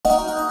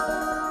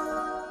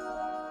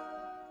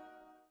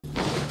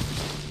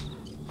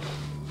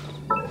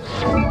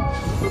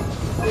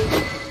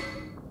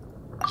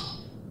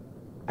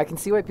I can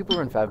see why people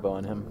run 5-bow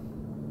on him.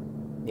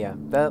 Yeah,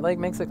 that like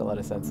makes like a lot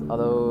of sense.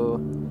 Although,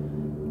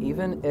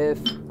 even if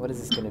what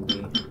is this gonna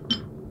be?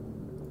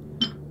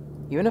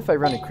 Even if I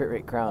run a crit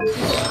rate crown, he's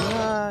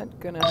not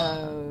gonna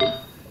have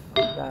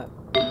that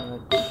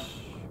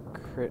much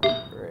crit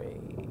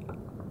rate.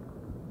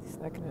 He's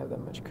not gonna have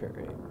that much crit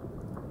rate.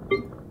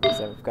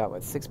 So I've got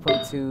what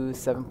 6.2,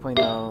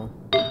 7.0,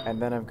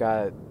 and then I've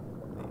got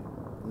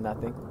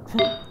nothing.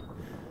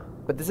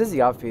 But this is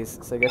the off piece,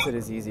 so I guess it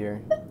is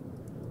easier.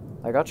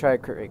 Like, I'll try a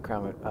crit rate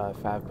crown with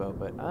 5-bow,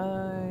 but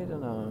I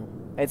don't know.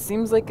 It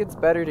seems like it's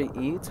better to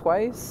E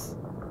twice.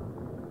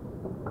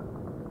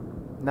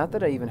 Not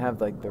that I even have,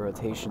 like, the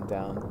rotation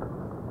down.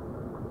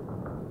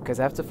 Because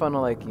I have to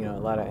funnel, like, you know, a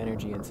lot of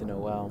energy into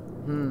Noelle.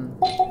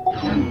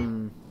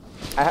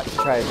 I have to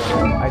try it,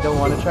 though. I don't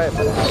want to try it,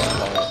 but I have to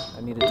try it.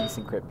 I need a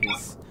decent crit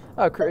piece.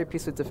 Oh, crit rate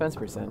piece with defense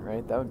percent,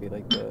 right? That would be,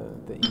 like,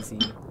 the easy...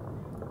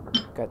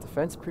 Got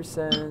defense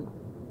percent.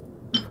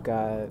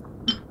 Got...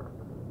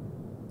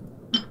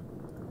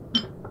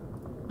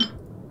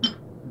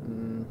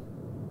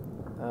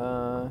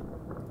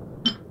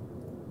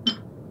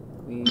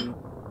 We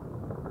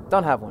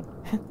don't have one.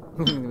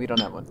 We don't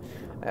have one.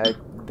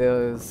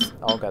 Those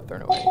all got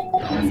thrown away.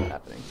 That's not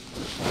happening.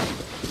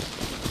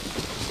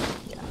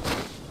 Yeah.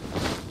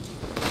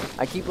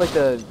 I keep like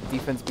the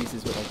defense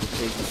pieces with like the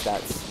crazy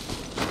stats,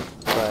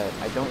 but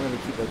I don't really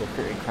keep like a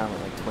crit rate crown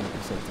with like 20%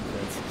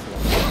 defense. So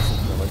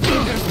like,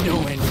 there's no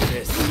end to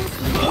this.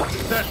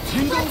 That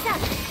tingle.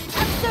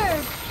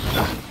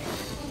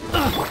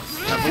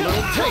 Have a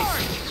little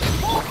taste.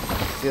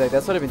 See, like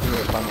that's what I've been doing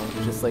with funnels.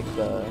 It's just like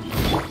the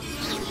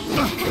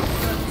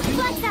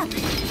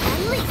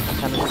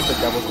kind of just the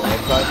double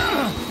glide shot.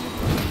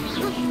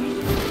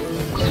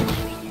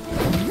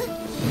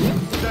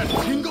 That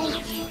tingle.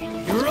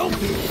 You're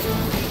open.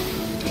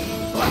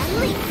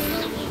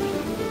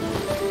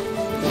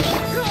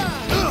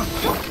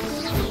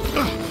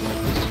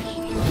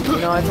 You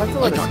know, I talked a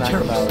lot of smack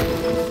about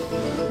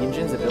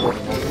Yunjin's ability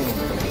not being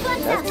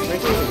anything. That's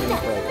regularly winning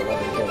for like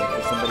 11k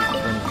for somebody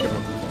who's running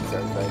triple defense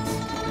artifacts.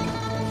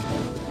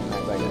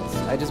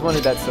 I just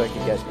wanted that so I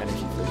could get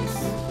energy for this.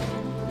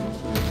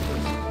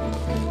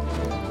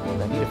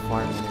 And I need to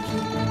farm energy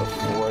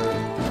before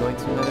going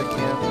to another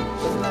camp.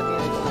 Doesn't that mean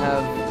I don't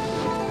have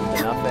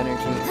enough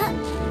energy?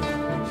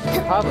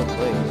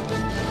 Probably.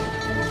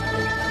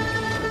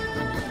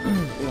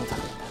 We don't talk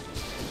about that.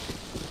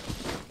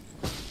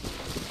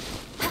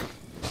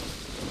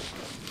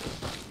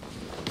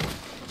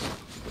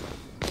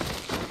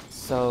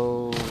 So,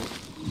 I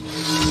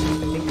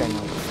think I know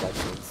what the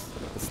stats is.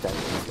 The stat is,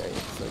 right?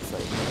 So it's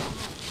like...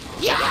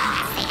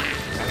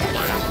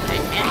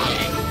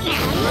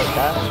 Like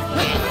that.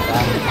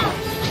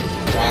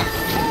 That.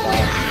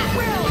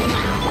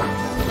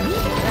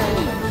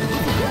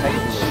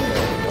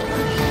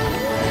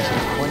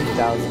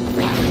 20,000.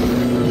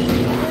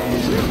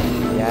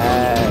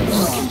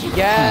 Yes!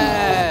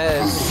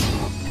 Yes!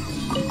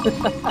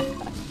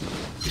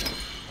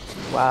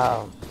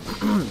 Wow.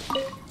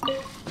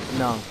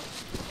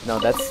 No,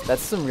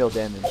 that's some real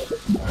damage.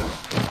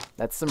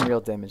 That's some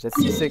real damage. That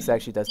C6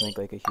 actually does make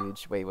like a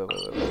huge... Wait.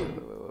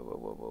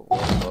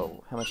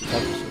 How much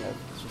attack does she have?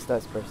 She just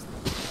does first.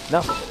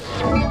 No!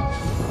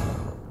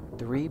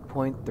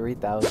 3.3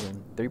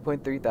 thousand.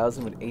 3.3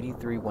 thousand with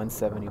 83,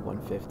 170,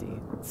 150.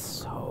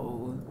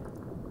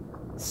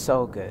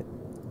 So good.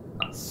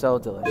 So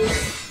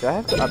delicious. Do I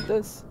have to up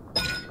this?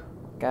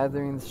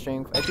 Gathering the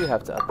strength. I do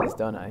have to up this,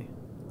 don't I?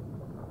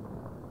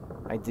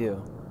 I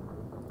do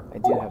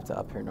have to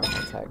up her normal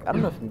attack. I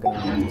don't know if I'm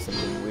gonna do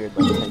something weird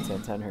like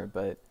 10-10-10 her,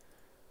 but...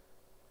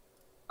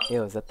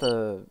 Ew, is that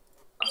the...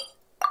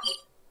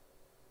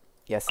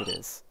 Yes, it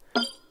is.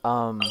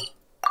 I'm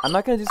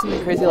not gonna do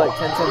something crazy like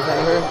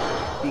 10-10-10 her,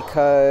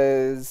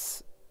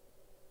 because...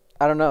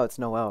 I don't know, it's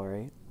Noelle,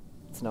 right?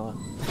 It's Noelle.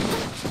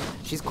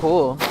 She's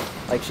cool.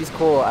 Like, she's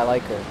cool, I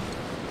like her.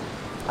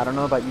 I don't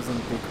know about using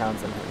 3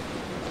 crowns on her.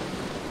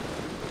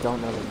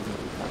 Don't know about using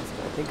 3 crowns,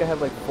 but I think I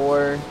have like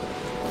 4...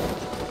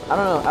 I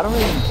don't know, I don't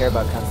really even care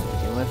about crowns to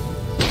begin with.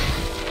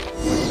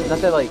 Not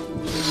that like...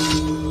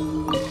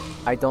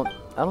 I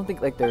don't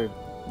think like they're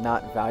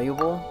not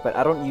valuable, but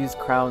I don't use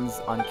crowns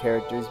on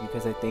characters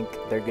because I think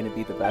they're gonna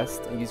be the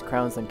best. I use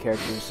crowns on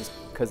characters just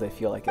because I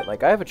feel like it.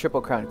 Like, I have a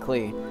triple crown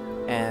Klee,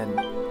 and...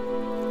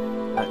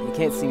 you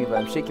can't see me, but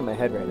I'm shaking my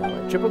head right now.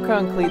 Like, triple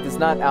crown Klee does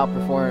not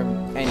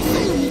outperform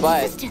anything,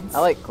 but I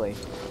like Klee.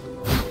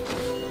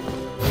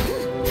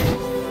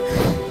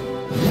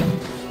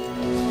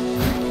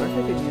 Or if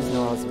I could use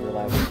Noelle as a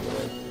reliable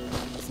healer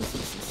since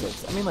he's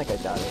C6. I mean, like, I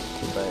doubt it,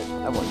 but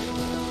I wonder.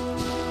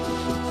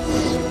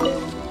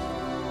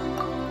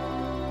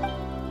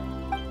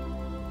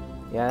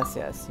 Yes.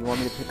 You want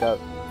me to pick up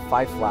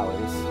 5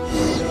 flowers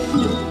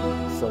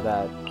so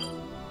that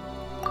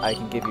I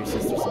can give your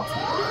sister some tea.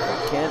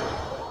 I can't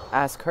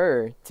ask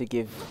her to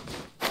get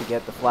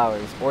the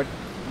flowers, or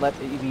let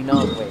it be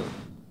known. Wait.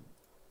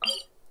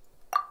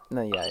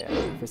 No, yeah.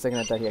 For a second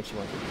I thought he actually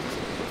wanted to do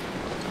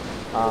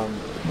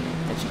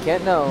And she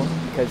can't know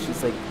because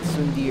she's like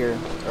Sundir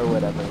or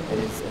whatever it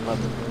is in love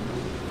with him.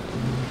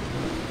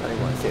 I don't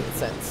even want to say the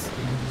sense.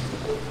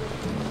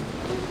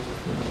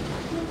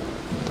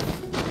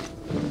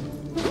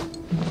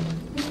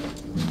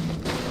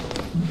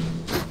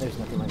 There's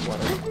nothing like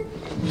water.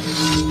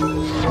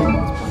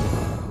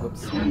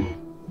 Whoops.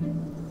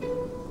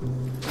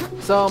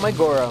 So my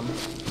Goro's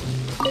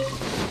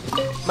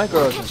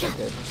not that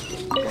good.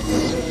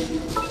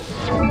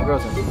 My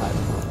Goro's not too high.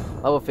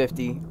 Level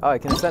 50. Oh, I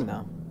can ascend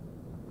now.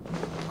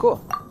 Cool.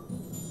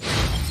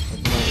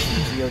 If you want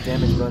some geo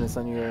damage bonus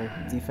on your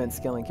defense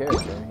scaling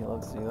character, he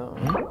loves to do that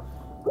one.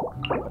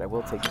 But I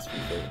will take this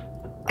free fate.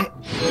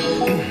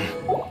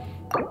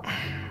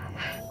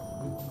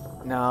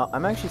 Now,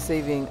 I'm actually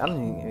saving. I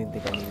don't even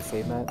think I need to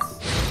save mats.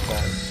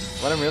 But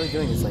what I'm really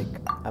doing is like,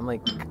 I'm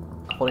like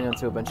holding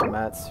onto a bunch of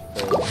mats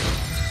for.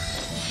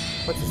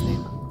 What's his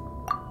name?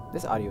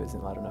 This audio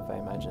isn't loud enough, I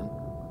imagine.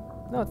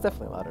 No, it's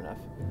definitely loud enough.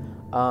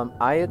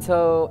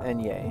 Ayato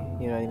and Yay.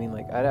 You know what I mean?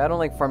 Like, I don't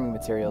like farming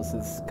materials.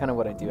 It's kind of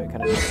what I do. I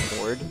kind of just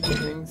hoard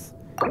things.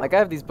 Like, I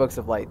have these books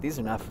of light. These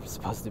are not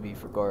supposed to be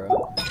for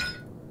Goro.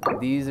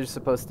 These are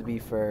supposed to be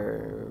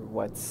for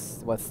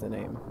what's the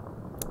name?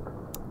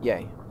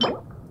 Yay.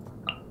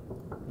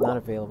 Not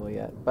available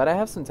yet. But I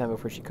have some time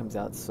before she comes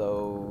out,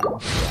 so yeah, I'm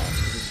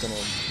just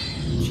gonna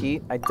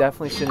cheat. I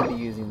definitely shouldn't be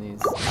using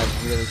these. I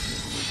really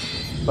shouldn't be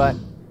using these. But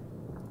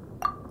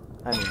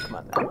I mean, come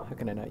on now. How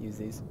can I not use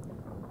these?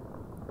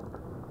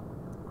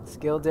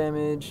 Scale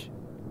damage.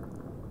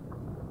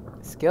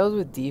 Scales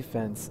with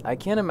defense. I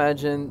can't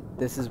imagine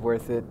this is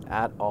worth it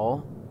at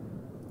all.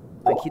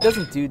 Like, he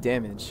doesn't do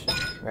damage,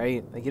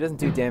 right? Like, he doesn't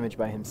do damage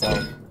by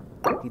himself.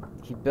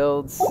 He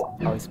builds...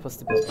 Oh, he's supposed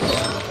to build energy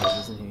recharge,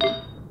 isn't he?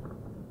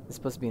 It's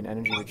supposed to be an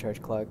energy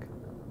recharge clock.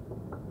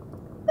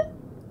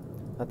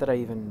 Not that I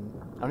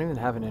don't even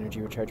have an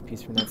energy recharge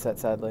piece from that set,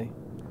 sadly.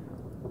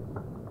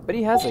 But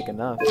he has, like,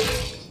 enough.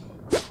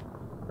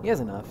 He has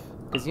enough.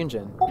 Because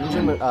Yunjin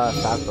with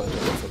Fabbo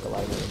gets like a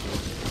lot of energy.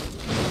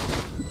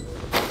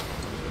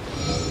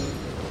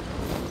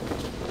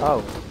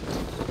 Oh.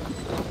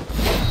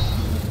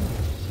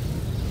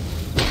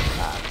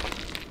 Ah.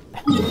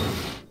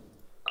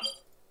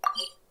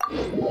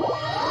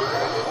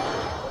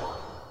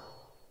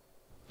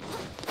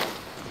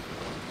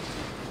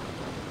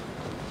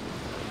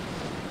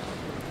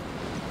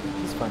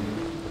 It's funny.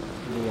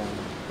 The I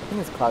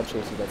think it's Cloud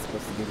Chaser that's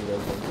supposed to give you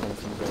those when you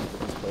go into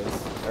this place.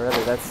 Or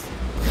rather, that's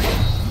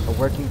a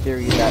working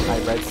theory that I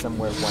read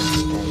somewhere once,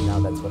 and now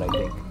that's what I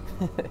think.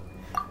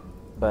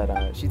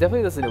 But she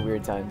definitely does it at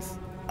weird times.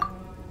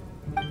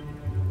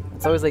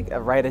 It's always like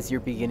right as you're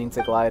beginning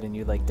to glide and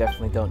you like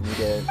definitely don't need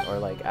it, or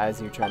like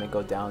as you're trying to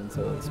go down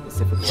to a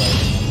specific level.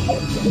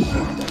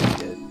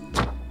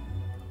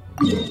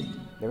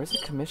 There was a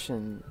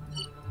commission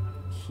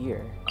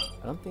here.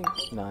 I don't think...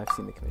 No, I've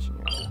seen the commission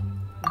here now.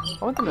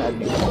 I want them to add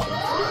new commissions.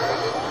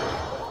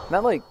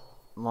 Not like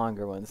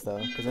longer ones though,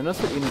 because I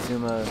noticed with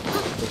Inazuma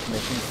the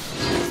commissions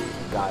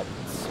got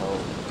so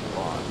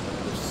long.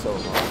 They're so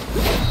long.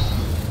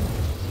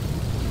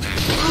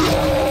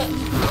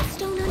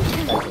 Stone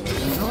unturned.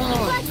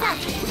 What's that?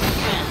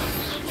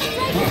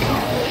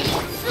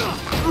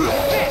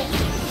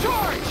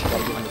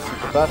 Gotta give him a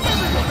super buff.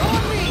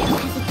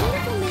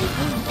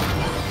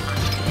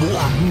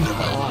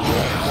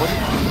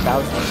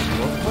 40,000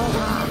 shield.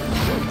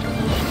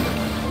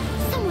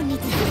 Someone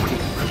needs to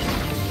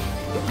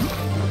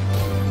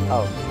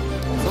Oh,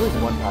 it's always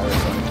one power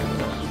zone.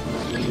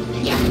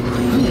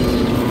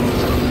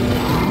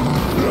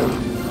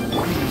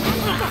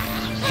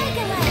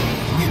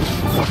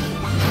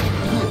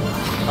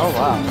 Oh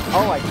wow.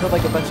 Oh, I killed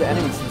like a bunch of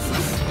enemies since this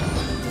is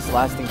just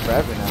lasting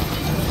forever now.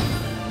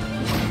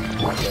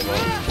 Okay,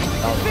 well,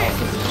 I'll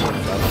also see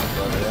what's lasting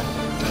forever, yeah.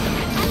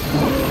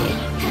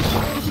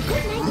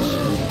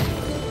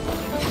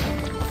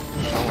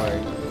 Don't worry.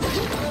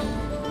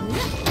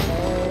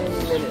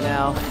 We did it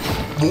now.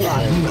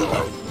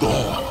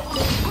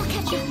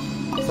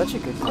 Such a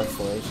good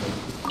constellation.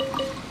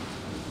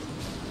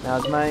 Now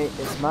is my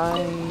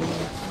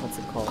what's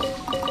it called?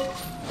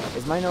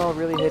 Is my Noel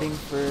really hitting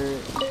for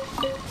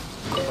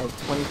like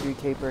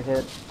 23k per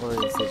hit, or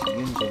is it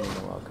Yunjin and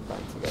Noel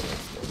combined together?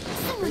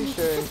 I'm pretty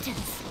sure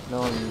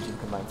Noel and Yunjin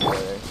combined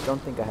together.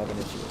 Don't think I have an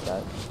issue with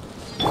that.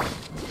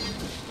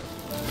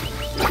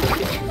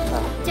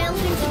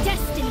 delve into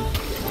destiny.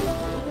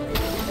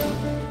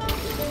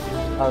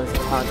 Oh, there's a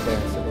taunt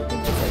there, so they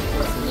think it's like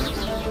personal.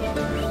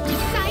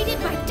 Decided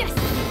by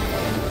destiny.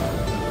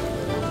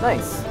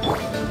 Nice.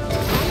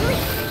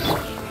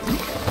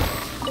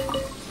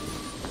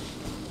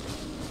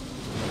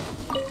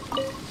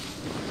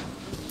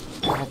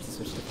 I have to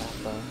switch to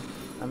Fabbo.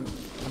 I'm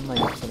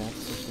 90% have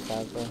to switch to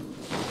Fabbo.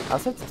 I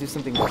also have to do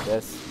something like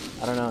this.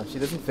 I don't know. She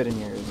doesn't fit in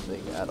here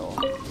like at all.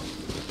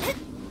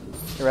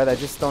 Or rather, I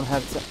just don't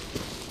have to.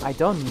 I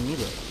don't need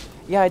it.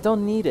 Yeah, I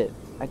don't need it.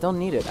 I don't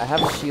need it. I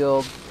have a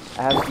shield.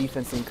 I have a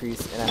defense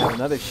increase, and I have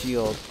another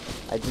shield.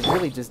 I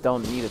really just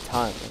don't need a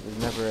taunt. Like, there's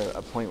never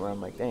a point where I'm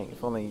like, dang,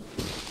 if only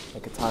I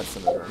could taunt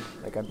some of them.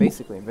 Like, I'm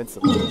basically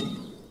invincible.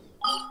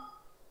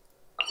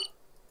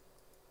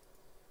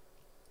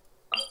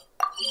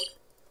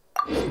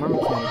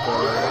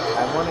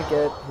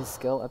 get his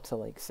skill up to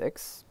like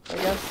 6, I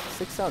guess.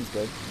 6 sounds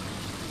good.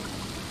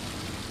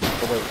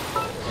 Oh wait,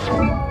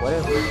 what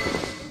if...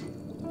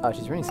 Oh,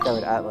 she's running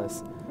Skyward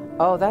Atlas.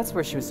 Oh, that's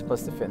where she was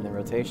supposed to fit in the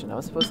rotation. I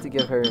was supposed to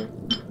give her...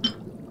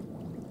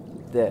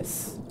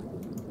 this.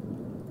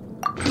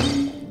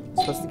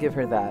 Supposed to give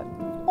her that.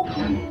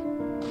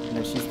 And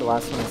then she's the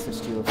last one to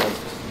switch to a fight.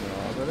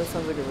 Yeah, although that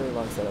sounds like a really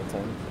long setup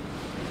time.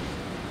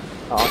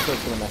 Oh, also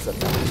it's gonna mess up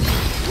now.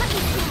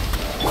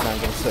 So I'm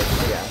gonna switch,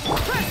 yeah.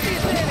 Press the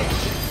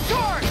advantage!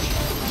 Charge!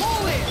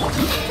 Pull in!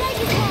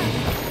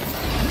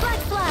 Black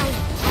fly.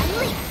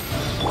 Unleash.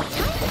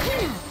 Time to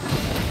clean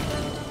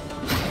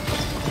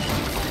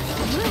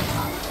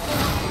up.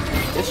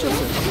 This shows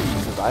her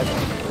surviving,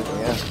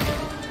 yeah.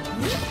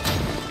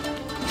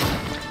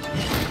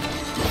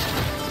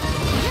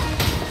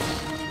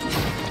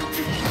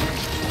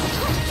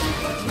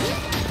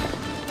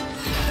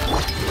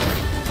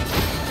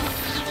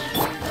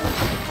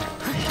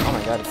 Oh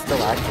my god, it's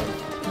still active.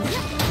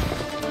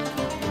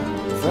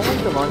 Is that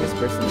like the longest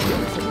burst in the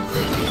game? Is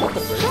that the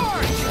first?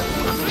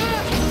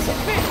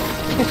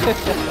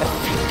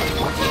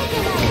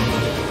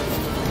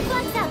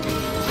 Flags up.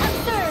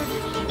 Observe.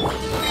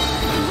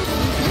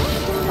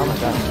 Oh my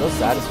god, it's so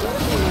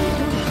satisfying.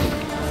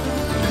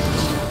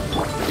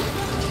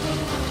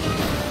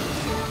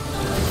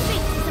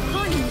 Fate is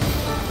upon you.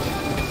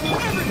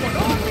 Everyone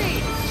on me!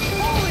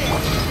 Pull in!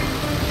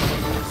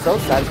 So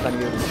satisfying to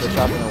be able to switch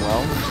off in a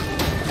well,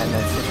 and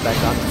then switch back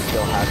on and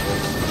still have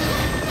this.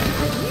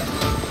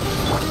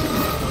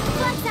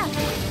 Flags up.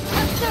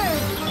 Observe.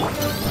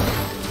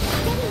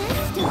 Steady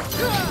and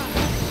still.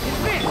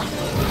 Advance!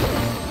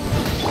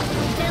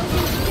 Delve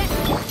into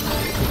destiny.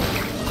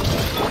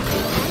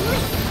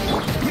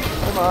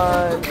 Come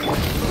on!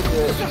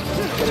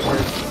 Get it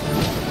first.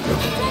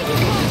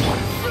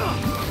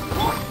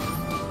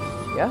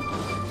 Yeah?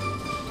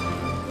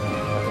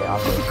 Okay,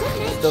 awesome.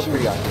 Still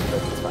pretty awesome,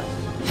 but it's fine.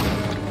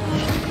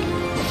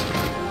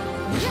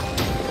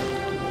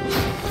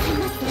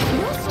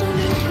 No stone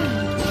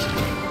unturned.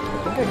 I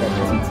think I got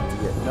this to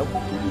get. Nope.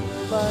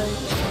 Bye.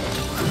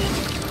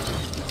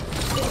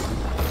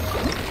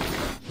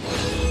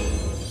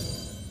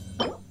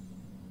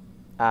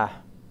 Ah.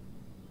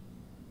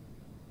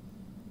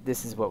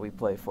 This is what we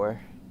play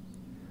for.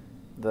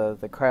 The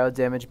cryo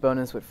damage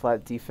bonus with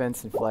flat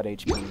defense and flat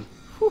HP.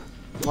 Whew.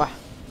 Wow.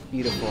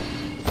 Beautiful.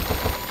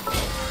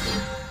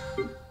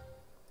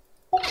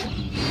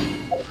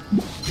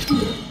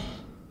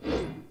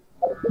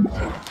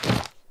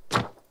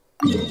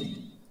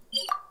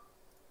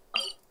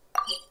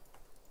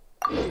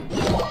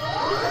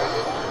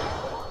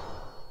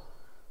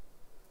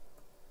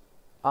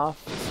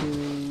 Off to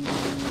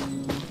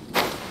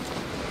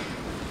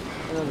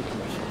another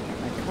commission.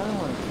 I kind of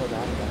want to kill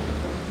that guy.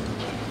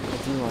 I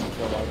do want to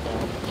kill that guy.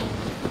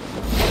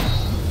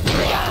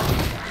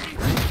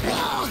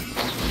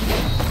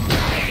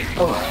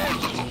 Oh.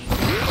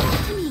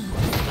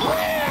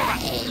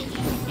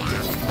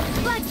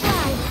 Black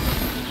fly.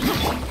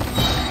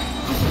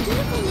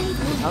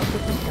 How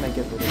quickly can I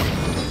get rid of this?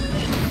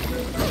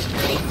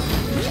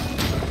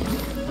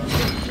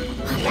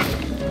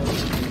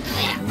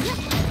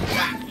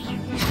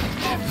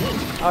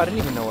 Oh, I didn't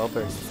even know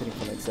Elburst is sitting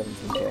for like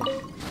 17k.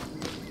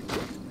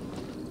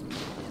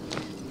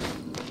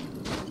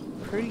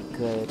 Pretty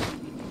good.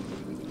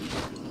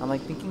 I'm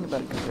like thinking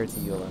about it compared to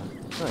Eula.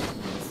 I feel like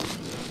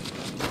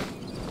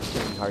it's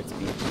pretty hard to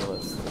beat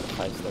Eula's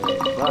 5-star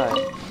rate, but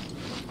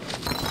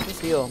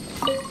just heal.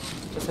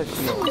 Just have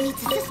Someone shield.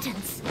 needs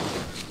assistance.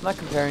 I'm not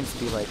comparing to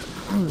be like,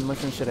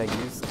 which one should I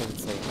use? Because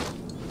it's like,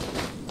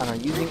 I don't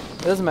know, using,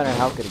 it doesn't matter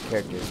how good a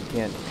character is, you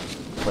can't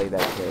play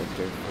that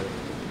character for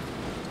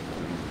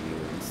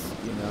years,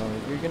 you know?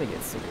 You're gonna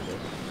get sick of it.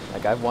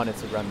 Like, I've wanted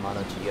to run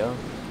mono-geo,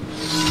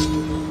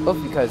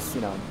 both because,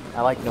 you know,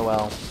 I like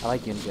Noelle, I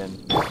like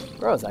Yunjin,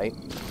 Rosite,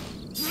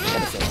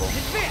 kinda simple.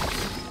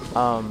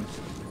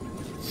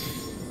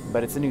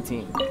 But it's a new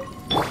team.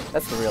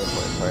 That's the real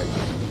important part.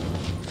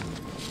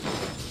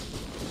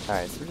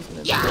 Alright, so we're just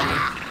gonna do that.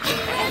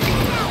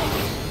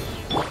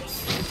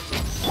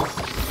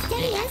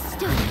 Steady as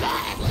stone.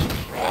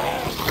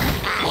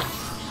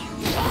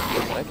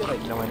 I get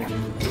like no energy.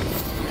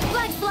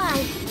 Black fly.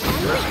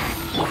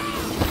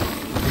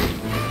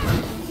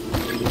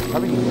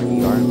 Probably need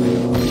more ER in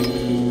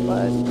my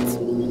but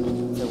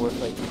is it worth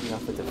like keeping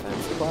off the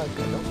defense block? I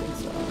don't think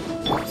so.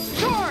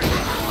 Charge!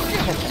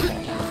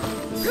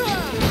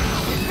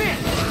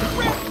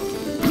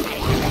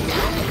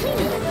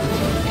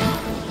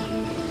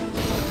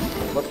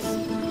 Whoops.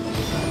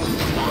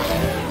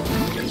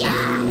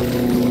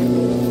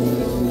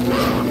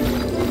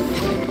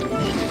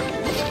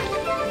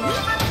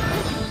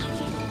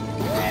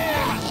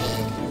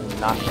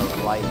 Not the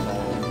light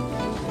though.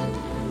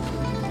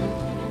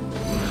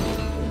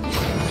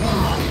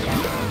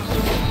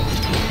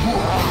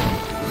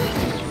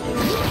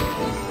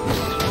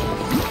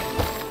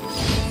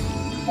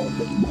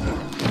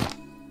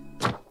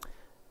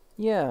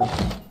 Yeah,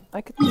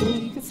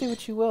 you could say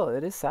what you will.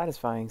 It is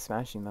satisfying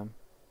smashing them.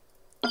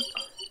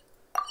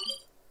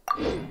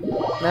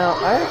 Now,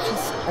 I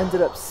actually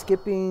ended up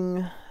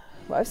skipping...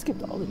 Well, I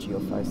skipped all the Geo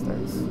 5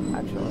 stars,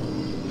 actually.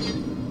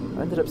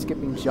 I ended up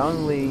skipping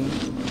Zhongli,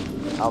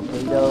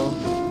 Albedo,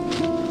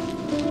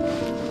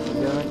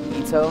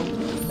 Ito.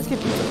 I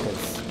skipped Ito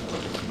because...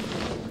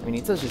 I mean,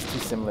 Ito's just too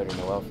similar to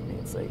Noelle for me.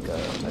 It's like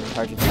a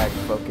charge attack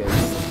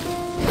focused,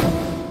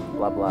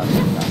 blah blah,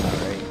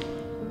 right?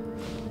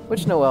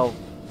 Which Noelle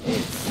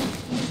is.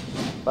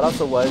 But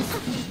also was,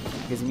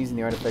 because I'm using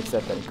the artifact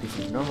set that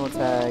increases normal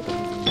attack,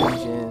 I'm using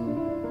Legion.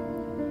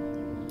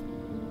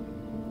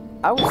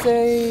 I would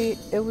say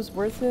it was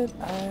worth it.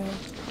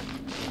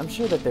 I'm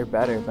sure that they're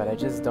better, but I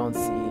just don't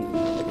see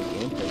like a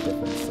gameplay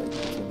difference like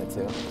between the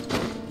two.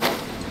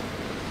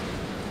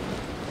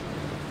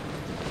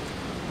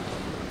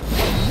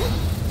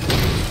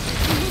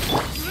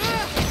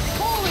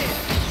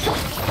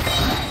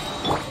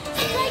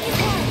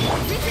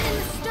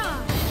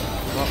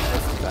 Well,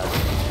 that's too bad.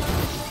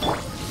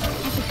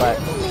 But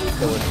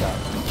it works out.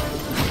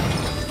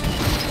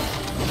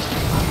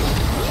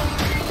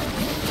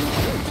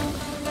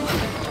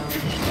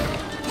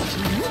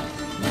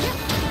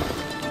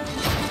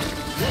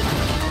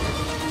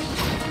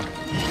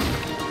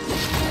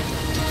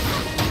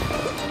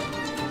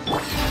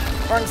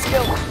 Wrong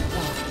skill.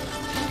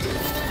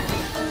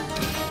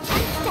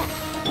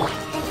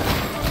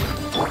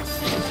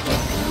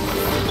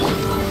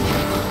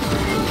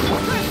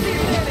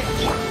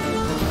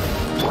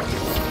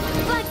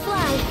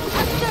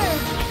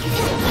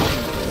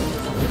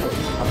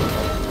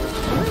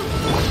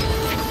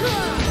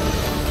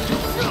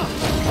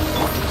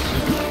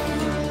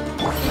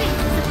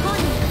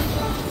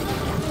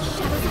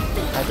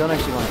 I don't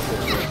actually want to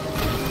switch it.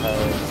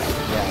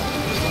 Yeah.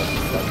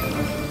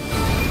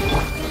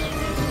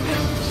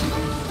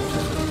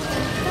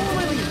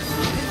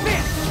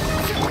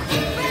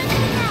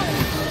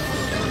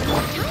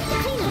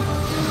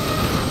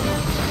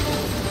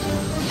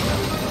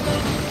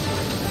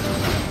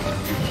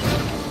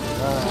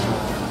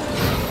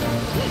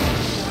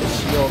 The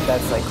shield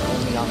that's like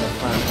only on the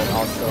front, but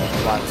also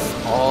blocks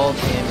all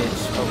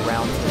damage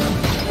around him.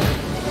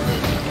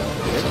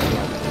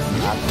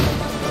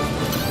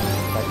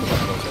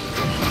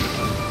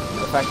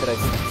 The fact that I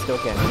still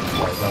can't hit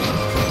this guy,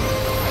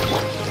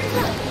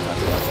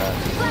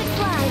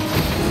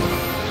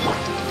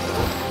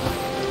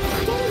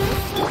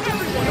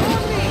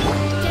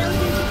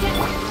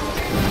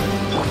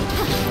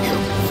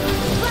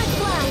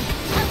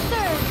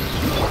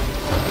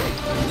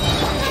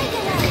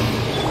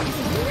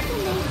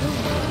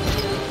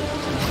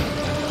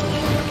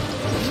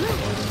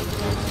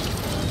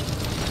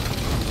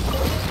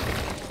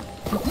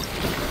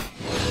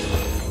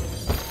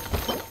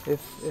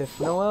 If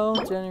Noelle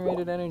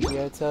generated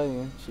energy, I tell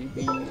you, she'd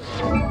be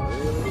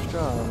really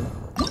strong.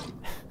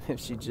 If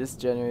she just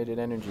generated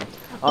energy.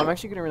 Oh, I'm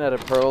actually gonna run out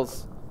of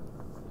pearls.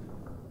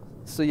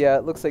 So yeah,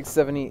 it looks like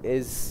 70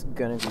 is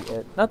gonna be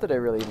it. Not that I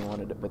really even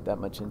wanted to put that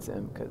much into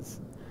him,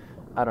 because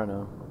I don't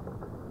know.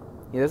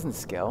 He doesn't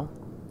scale.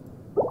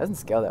 Doesn't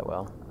scale that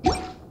well.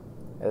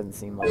 It doesn't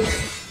seem like.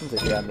 Seems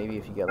like, yeah, maybe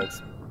if you get like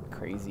some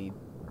crazy.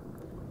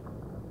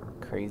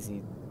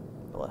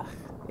 Blah.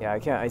 Yeah,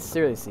 I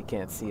seriously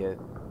can't see it.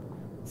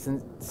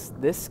 Since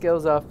this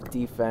scales off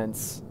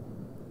defense,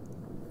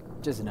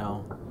 just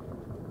no.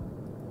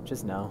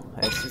 Just no.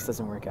 It just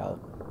doesn't work out.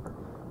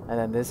 And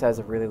then this has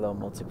a really low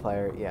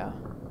multiplier. Yeah.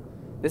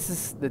 This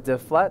is the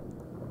flat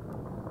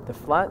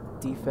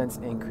defense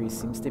increase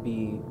seems to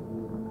be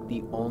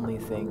the only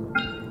thing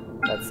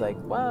that's like,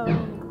 wow.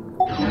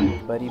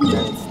 But even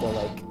then, it's still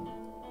like.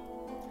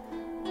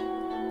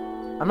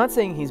 I'm not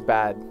saying he's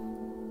bad,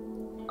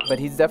 but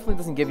he definitely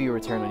doesn't give you a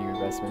return on your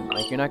investment.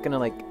 Like, you're not gonna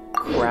like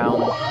crown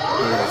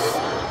his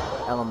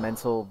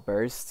elemental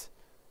burst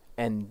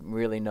and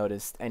really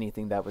noticed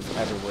anything that was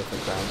ever worth a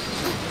crown.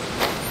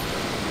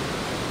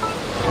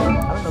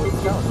 I don't know what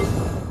he's telling me.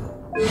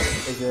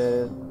 Is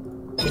a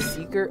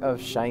seeker of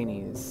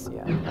shinies.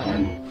 Yeah,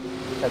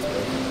 that's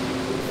weird.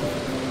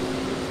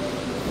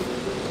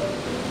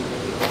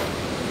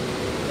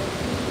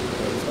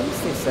 He's gonna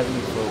stay 70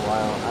 for a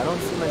while. I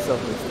don't see myself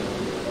wasting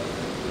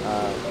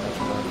much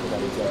more for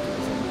that exact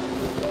reason.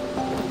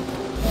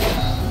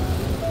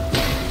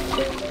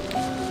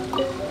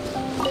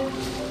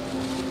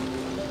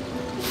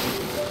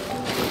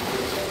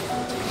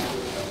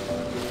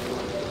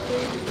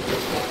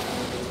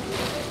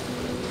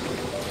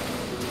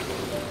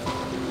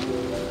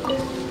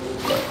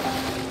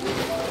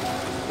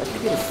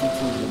 Get a C2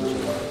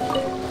 Genshin.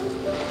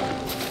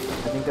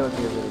 I think that would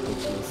be a really good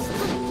choice.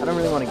 I don't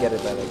really want to get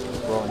it by like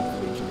rolling for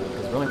Genshin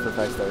because rolling for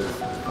 5 stars,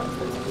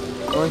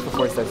 rolling for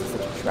 4 stars is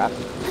such a trap.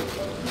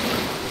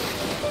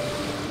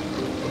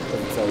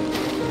 So you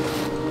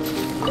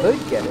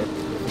could get it if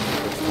you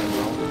first 10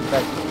 roll. In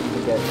fact, you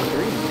could get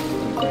 3 if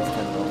you first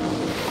 10 roll.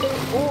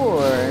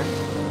 Or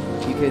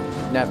you could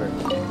never,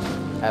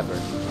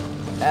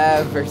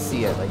 ever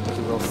see it. Like you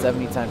could roll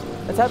 70 times.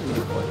 That's happened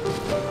to me before.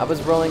 I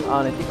was rolling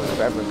on, I think it was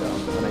forever ago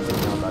when I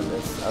didn't know about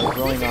this. I was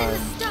rolling on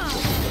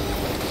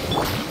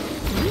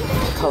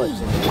Call it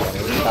Jinyan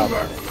better without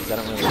Barnet, because I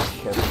don't really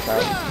care for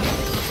that.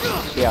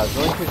 Yeah, I was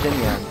rolling for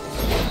Jinyan.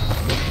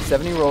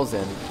 70 rolls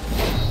in.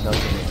 No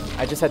Jinyan.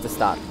 I just had to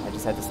stop. I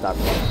just had to stop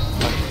rolling.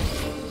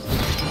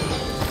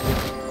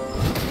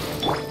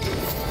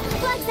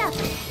 Flags up.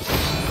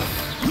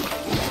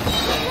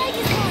 Flag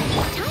is on.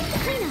 Time to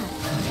clean up.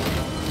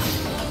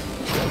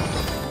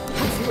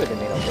 Let's see what they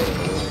made all day.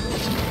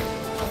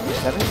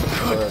 76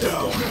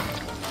 still.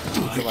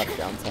 It's a lot of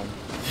downtime.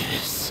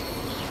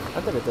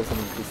 Not that it doesn't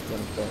increase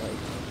damage, but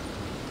like,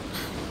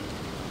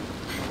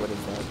 what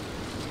is that?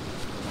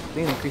 I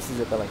think it increases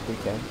it by like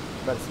 3k. I'm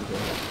about to see here.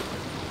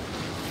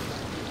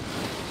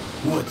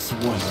 What's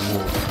one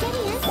more?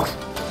 Steadiest.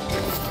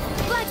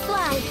 Flag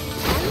fly.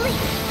 And leap.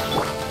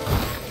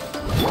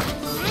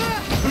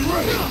 I'm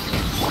ready!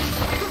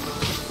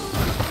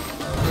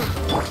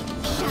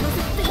 Shadows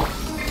of fate.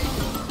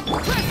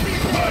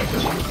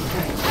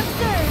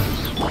 Absurd.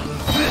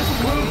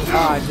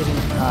 Ah, I didn't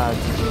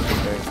do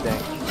very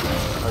dang.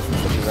 I was in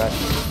such a rush.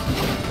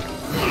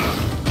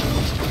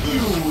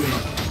 You win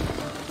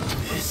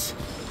this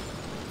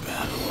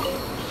battle.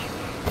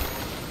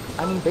 I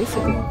mean,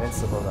 basically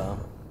invincible though.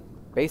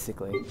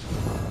 Basically.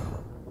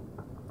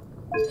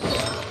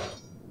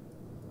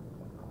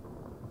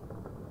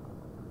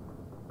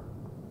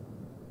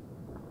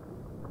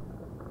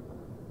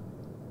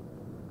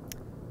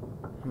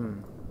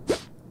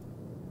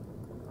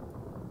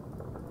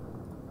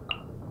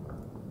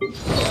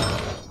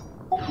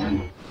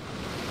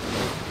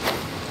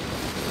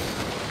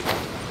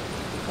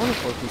 Only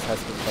 4-piece has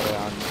to be better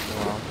on,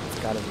 well, it's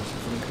gotta be. It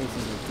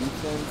increases your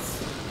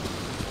defense.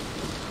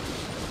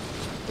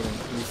 It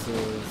increases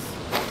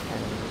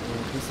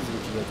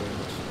your geo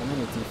damage. I'm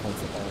gonna defense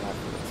if I have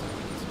to use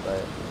these,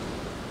 but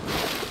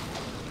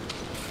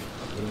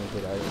getting a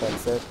good artifact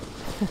set.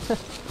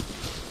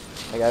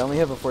 Like I only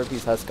have a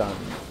 4-piece husk on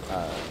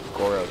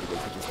Goro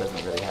because he just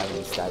doesn't really have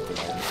any stat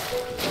demands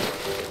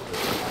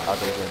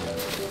other than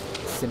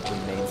simply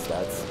main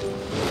stats.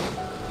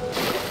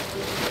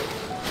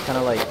 Kind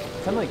of like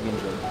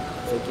Yunjin.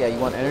 It's like, yeah, you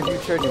want energy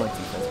recharge, you want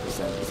defense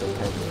percent, so you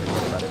kind of just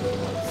forget about everything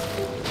else.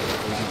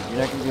 You're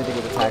not going to do anything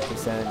with attack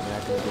percent, you're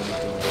not going to do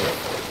anything with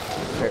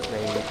crit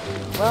rate.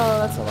 Well,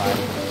 that's a lie.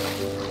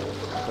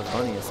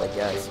 Pavonius, I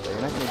guess, but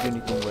you're not going to do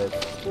anything with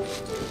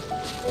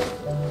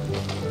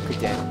crit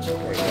damage. There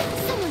you go.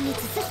 Someone needs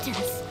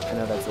assistance. I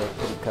know that's a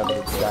pretty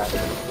coveted stat.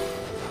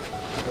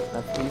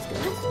 Not for these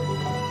guys.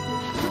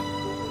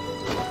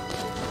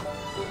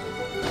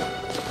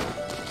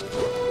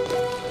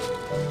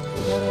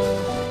 But,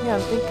 yeah,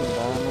 I'm thinking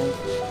about it. I'm like,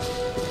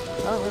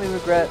 I don't really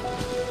regret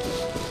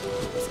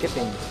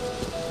skipping. I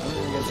don't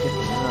really regret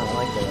skipping. I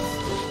like this.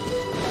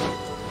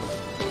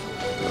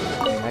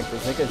 I mean, heck,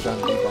 there's like a Zhang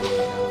Li bomb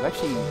right now.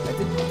 Actually, I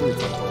did do a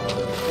tempo.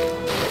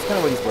 That's kind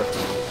of what he's working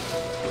on.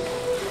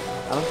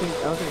 I don't think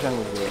Zhang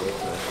would really work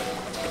for it.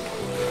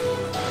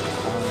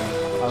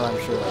 Oh, I'm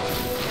sure. Like,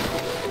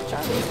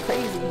 Zhang is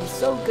crazy. He's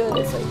so good.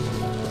 It's like,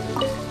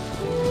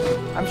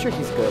 I'm sure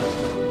he's good.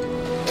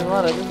 There's a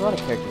lot of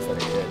characters that are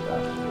good,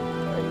 though.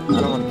 Right? I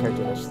don't want a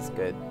character that's just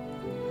good.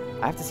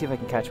 I have to see if I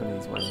can catch one of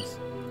these worms.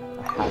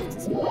 I have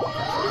to see if I can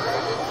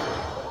catch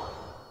one.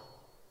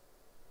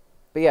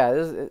 But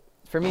yeah,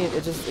 for me,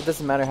 it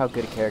doesn't matter how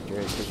good a character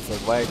is, because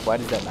it's like, why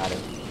does that matter?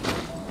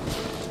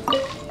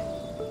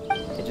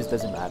 It just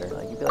doesn't matter.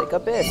 Like, you'd be like,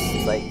 Abyss!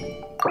 It's like,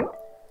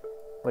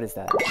 what is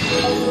that?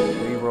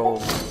 3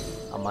 rolls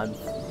a month?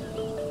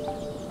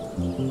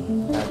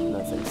 No,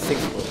 it's like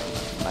 6 rolls.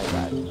 My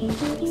bad.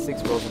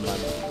 6 rolls a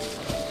month.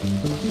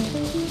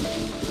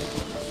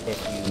 If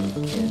you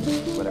can,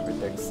 whatever,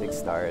 36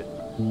 star it.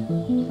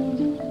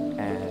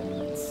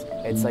 And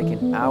it's like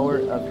an hour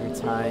of your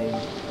time.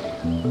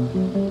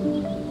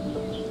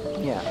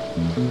 Yeah.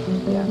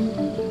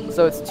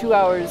 So it's 2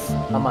 hours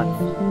a month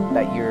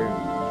that you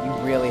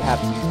really have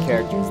to use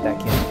characters that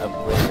can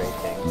obliterate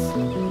things.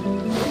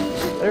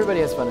 But everybody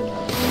has fun in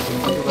that.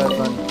 People have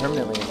fun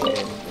permanently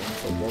obliterating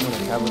things. Like they want to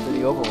travel through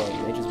the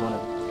overworld. They just want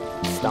to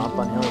stomp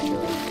on Hillager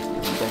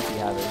like Dempsey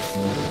Havers.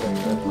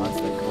 Very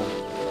monster cool.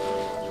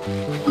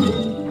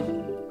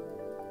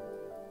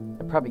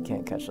 I probably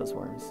can't catch those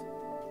worms,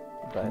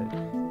 but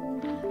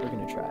we're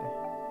gonna try.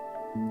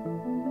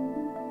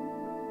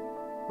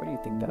 Where do you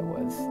think that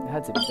was? It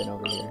had to have been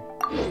over here.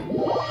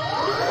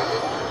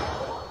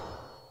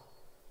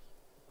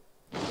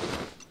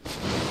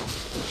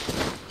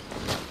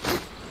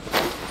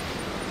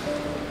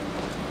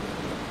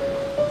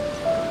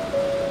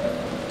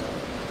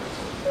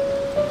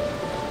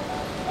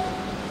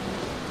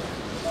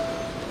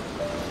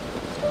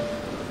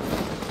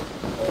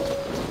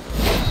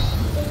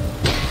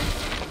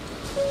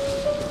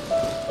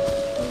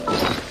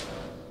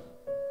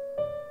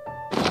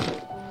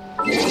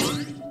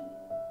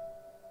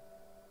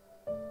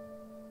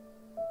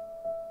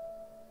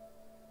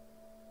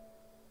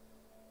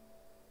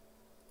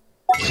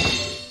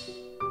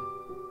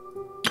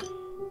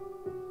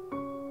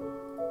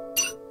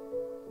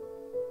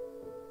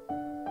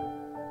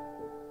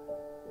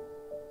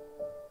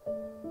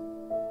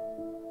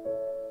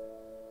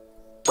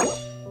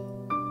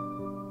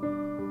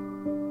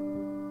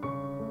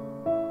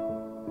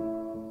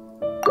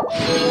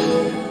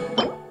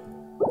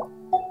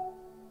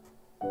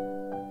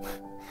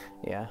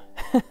 Yeah.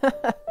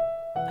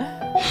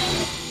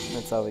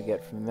 That's all we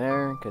get from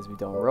there, because we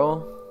don't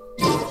roll.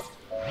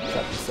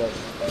 That reset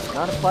does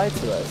not apply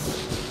to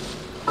us.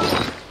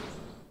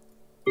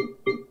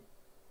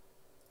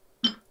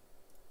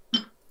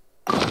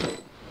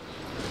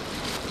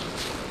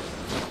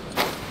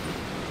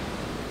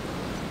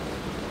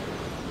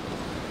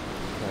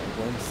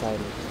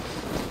 Excited.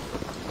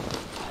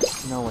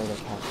 No way they're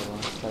capital,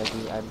 but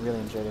I'd really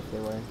enjoy it if they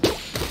were.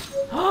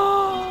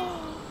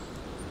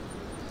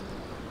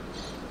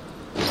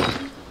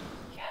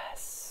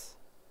 Yes.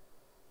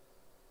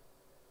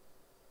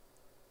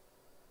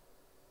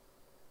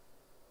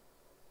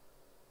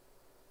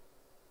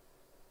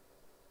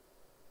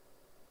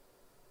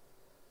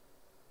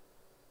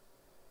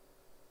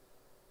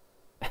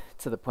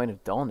 To the point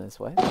of dullness,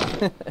 what?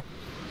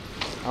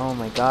 Oh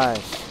my gosh.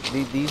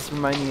 These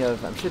remind me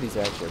of, I'm sure these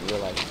are actually a real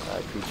life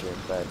creature,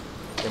 but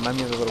they remind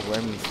me of the little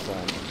wormies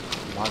from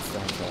Monster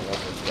Hunter. I love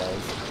those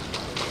guys.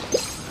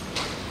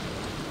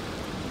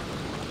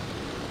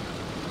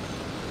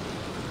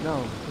 No,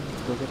 we need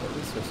to go get that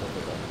resource over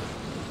there.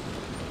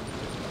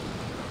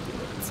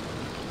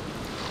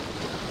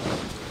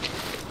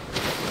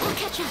 I'll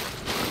catch up.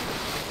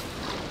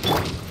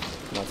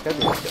 No, it's gotta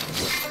be this guy.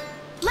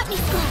 Let me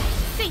slide.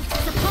 Fate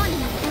is upon me.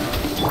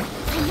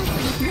 I must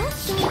leave no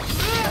stone.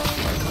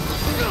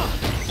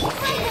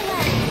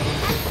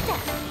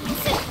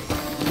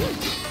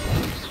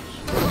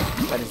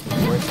 That is the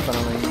worst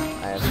funneling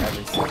I have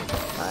ever seen.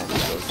 I'm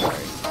so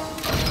sorry.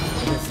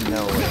 There's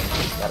no way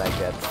that I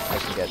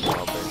can get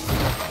helpers.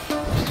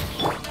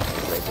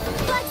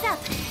 Flags up!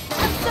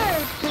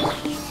 Observe!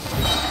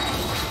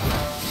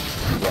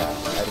 Yeah,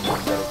 I didn't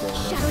even get it during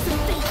this. Shadows of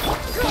fate!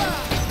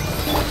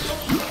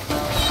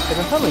 If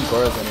I'm funneling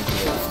Goro's energy,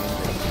 it's easy.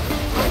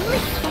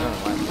 I don't know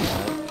why I'm doing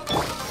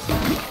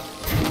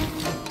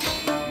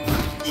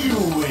You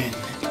win.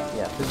 that.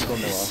 Yeah, physical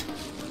Noah.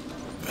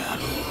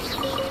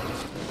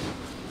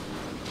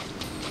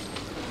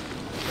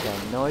 Yeah,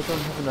 no, I don't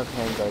have enough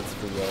handguards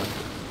for you.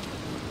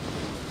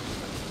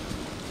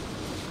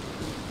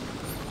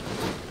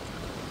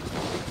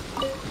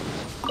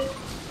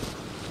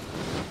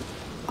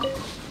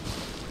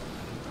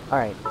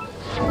 Alright.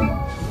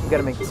 We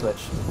gotta make the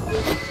switch.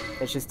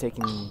 It's just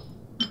taking...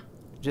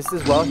 Just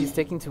as well, he's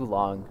taking too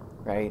long,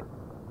 right?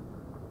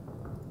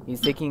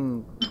 He's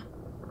taking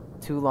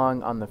too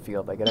long on the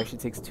field. Like, it actually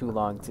takes too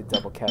long to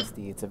double cast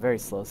E. It's a very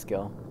slow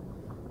skill.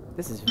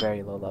 This is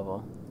very low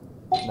level.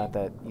 Not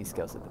that E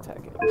skills at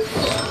attacking.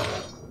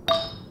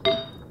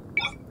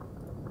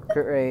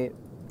 Crit rate.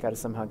 Gotta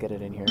somehow get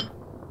it in here.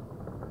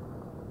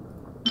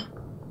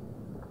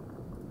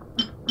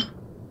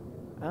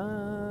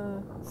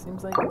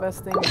 Seems like the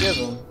best thing to give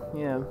him.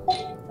 Yeah.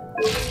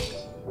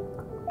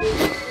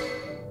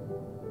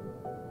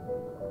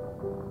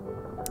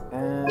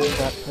 And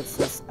that puts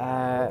us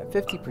at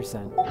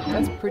 50%.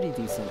 That's pretty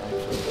decent,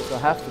 actually. So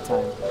half the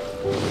time.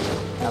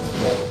 Half the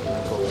time.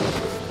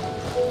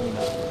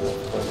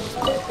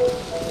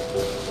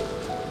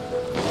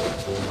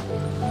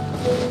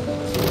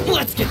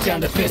 Let's get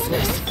down to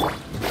business.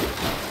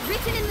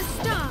 Written in the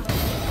stars.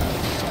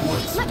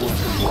 Let me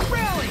slide.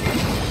 Rally!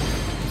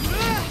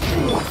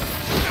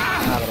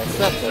 Ah, but I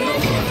slept there.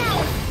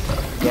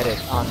 Get it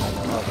on my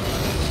level.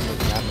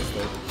 Making that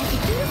mistake.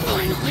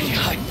 Finally,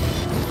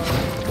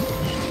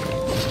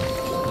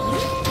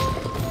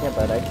 Yeah,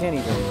 but I can't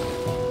even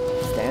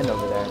stand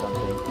over there, I don't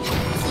think.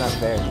 It's not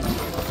fair.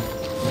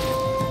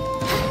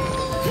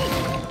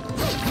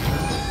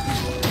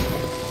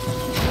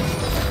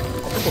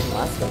 I think it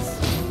lasts us.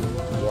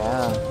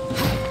 Yeah.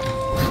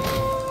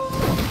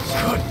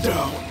 Cut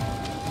down.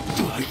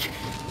 Like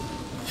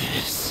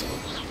this.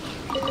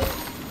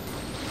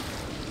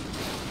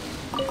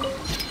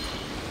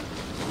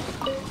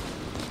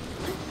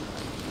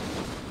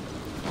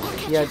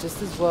 Yeah,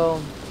 just as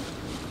well.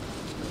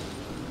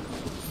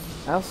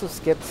 I also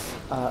skipped,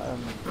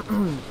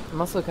 I'm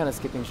also kind of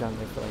skipping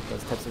genre for like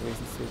those types of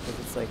reasons too, because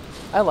it's like,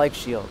 I like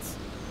shields,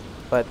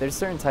 but there's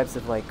certain types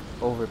of like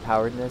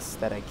overpoweredness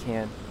that I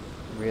can't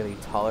really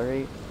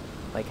tolerate.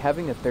 Like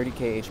having a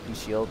 30k HP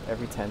shield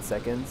every 10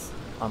 seconds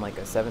on like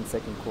a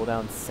 7-second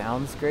cooldown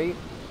sounds great,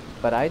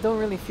 but I don't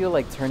really feel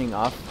like turning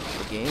off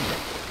the game.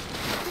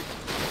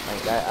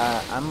 Like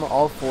I'm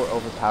all for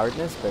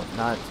overpoweredness, but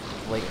not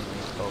blatantly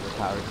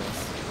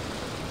overpoweredness.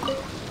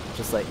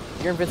 Just like,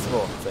 you're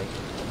invincible. It's like,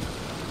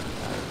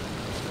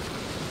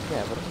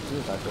 yeah, what do I do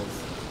about this?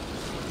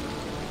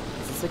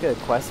 Is this like a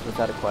quest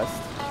without a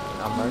quest?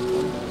 An unmarked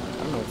one? I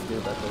don't know what to do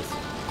about this.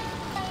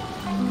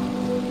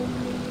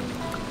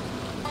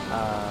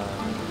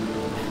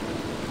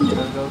 We're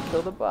gonna go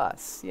kill the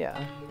boss, yeah.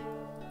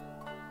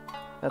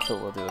 That's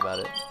what we'll do about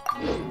it.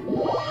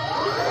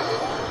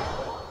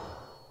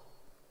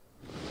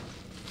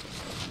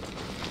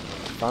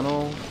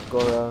 Funnel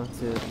Goro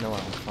to Noel.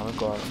 Funnel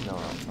Goro to Noel.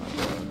 Funnel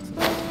Goro to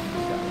Noel.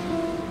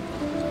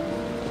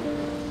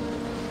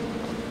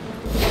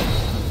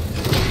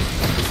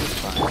 This is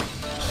fine.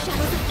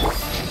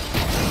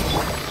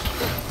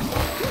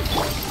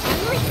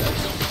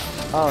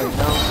 Oh, you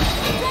know,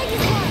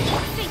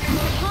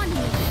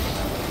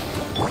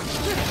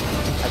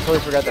 I totally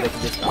forgot that I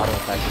could just auto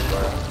attack with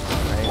Goro,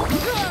 right?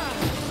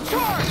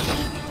 Charge!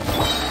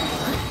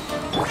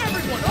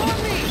 Everyone on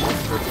me!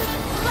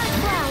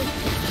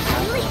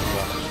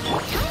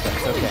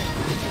 It's okay.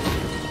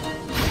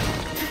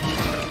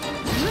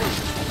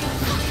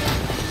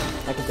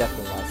 I could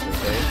definitely last this,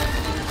 right?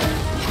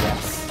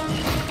 Yes.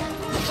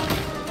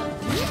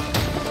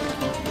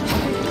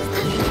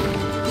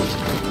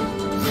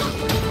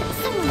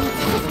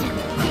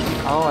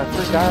 Oh, I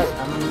forgot.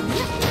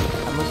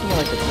 I'm looking at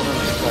like the corner of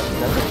my stuff.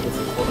 That's like this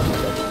is cold on my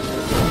desk.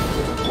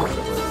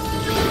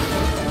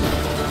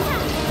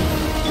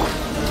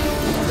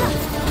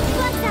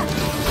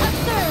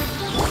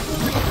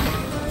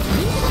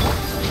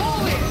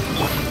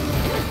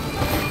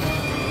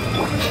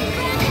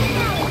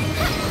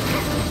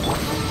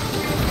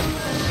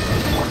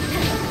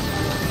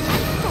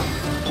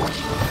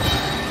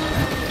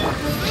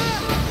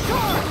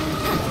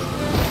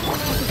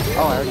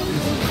 Oh, I already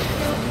used it.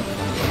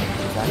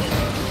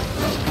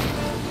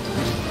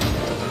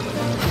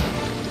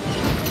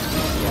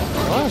 Yeah,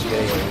 oh, that's good.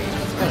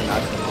 It's kind of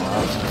knocking them all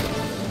out.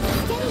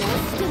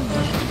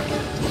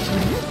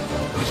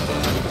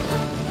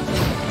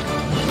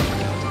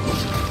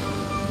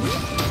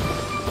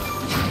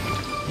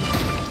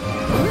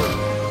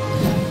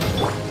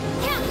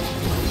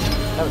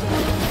 That was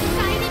good.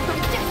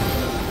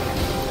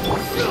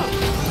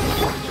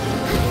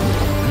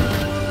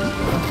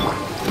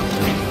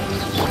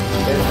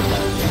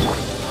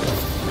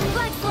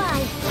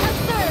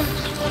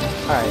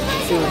 Alright,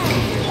 let's see what we can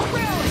do here.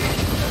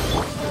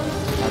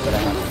 Now that I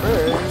have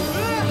first.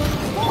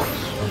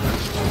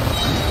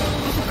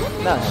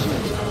 No,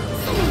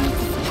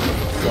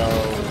 so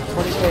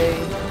 20k,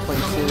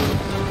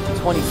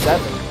 22, 27.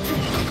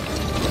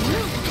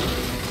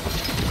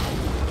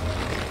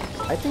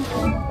 I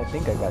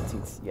think I got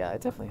TT. Yeah, I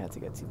definitely had to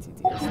get TTD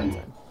at some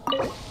time.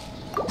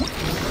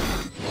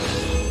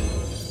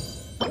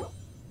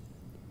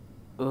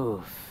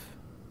 Oof.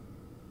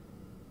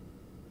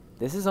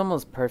 This is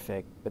almost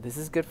perfect, but this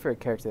is good for a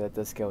character that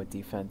does scale with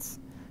defense.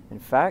 In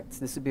fact,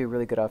 this would be a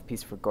really good off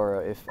piece for Goro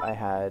if I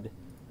had...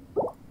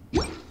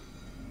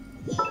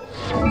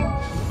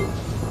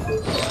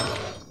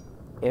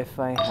 If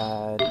I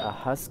had a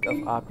Husk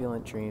of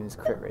Opulent Dreams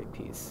crit rate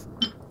piece.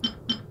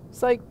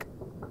 Psych!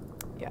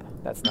 Yeah,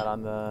 that's not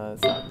on the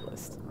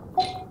list.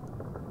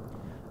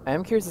 I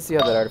am curious to see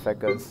how that artifact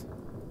goes.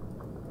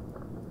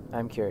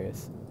 I'm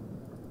curious.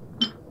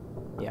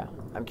 Yeah,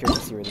 I'm curious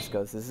to see where this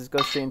goes. Does this go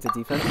straight into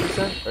defense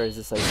percent, or is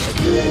this like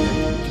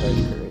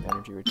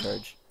energy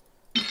recharge?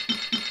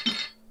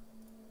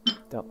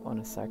 Don't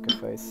want to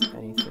sacrifice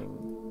anything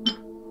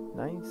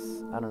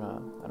nice. I don't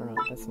know.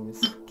 That seems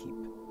keep.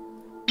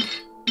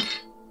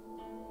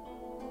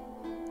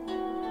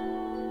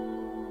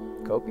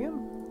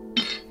 Copium?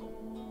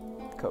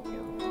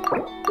 Copium.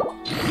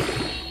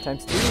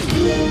 Times 2.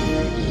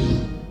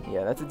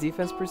 Yeah, that's a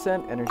defense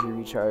percent, energy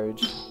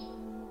recharge.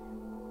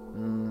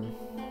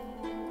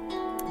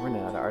 We're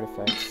running out of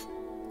artifacts.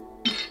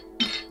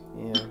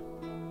 Yeah.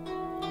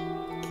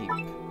 Keep.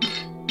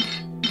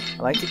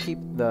 I like to keep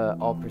the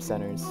all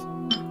percenters.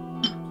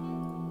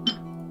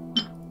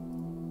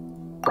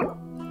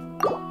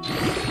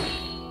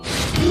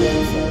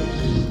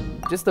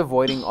 Just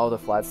avoiding all the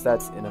flat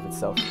stats in of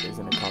itself is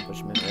an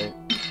accomplishment, right?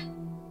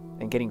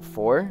 And getting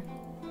 4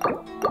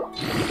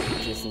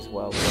 just as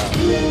well. Wow.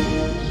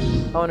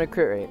 Oh, and a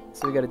crit rate.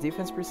 So we got a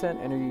defense percent,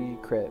 energy,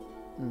 crit.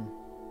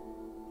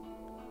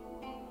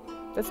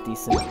 That's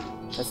decent.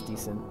 That's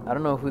decent. I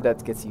don't know who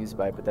that gets used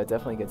by, but that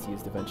definitely gets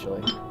used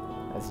eventually.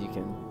 As you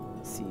can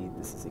see,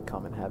 this is a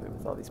common habit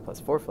with all these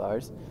 +4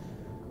 flowers.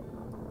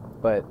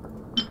 But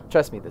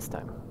trust me this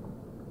time.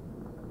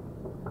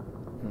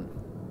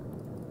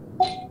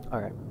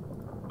 Alright.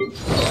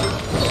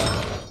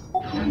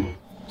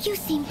 You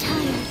seem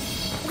tired.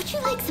 Would you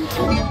like some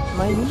tea?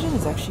 My Legion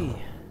is actually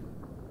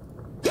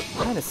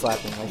kind of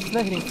slapping. Like, she's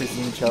not hitting for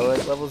Zencello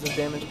levels of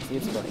damage. She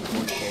hits about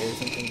 4k or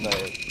something,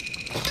 but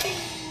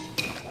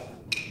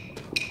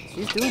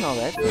she's doing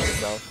alright for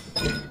herself.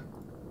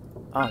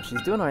 Oh,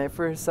 she's doing alright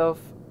for herself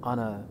on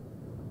a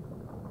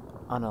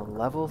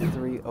level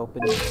 3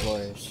 opening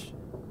flourish.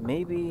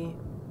 Maybe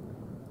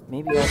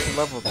I should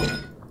level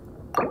that.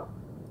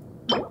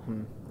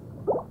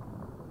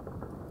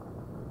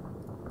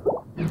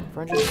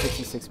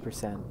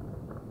 466%.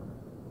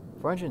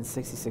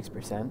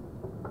 466%.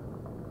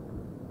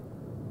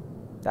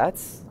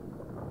 That's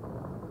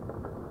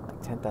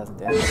like 10,000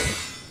 damage.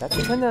 That's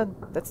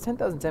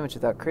 10,000 damage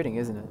without critting,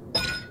 isn't it?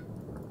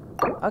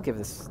 I'll give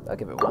it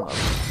one level.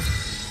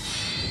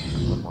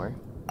 One more.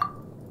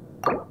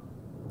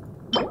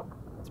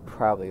 It's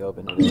probably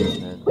open today,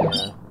 isn't it?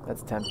 Yeah,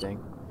 that's tempting.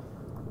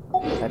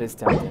 That is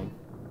tempting.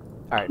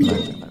 Alright,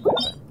 fine.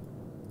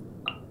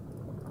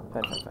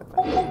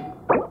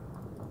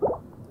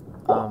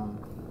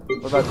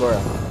 What about Goro?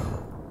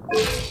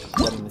 Is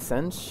that an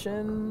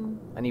ascension?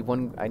 I need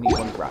one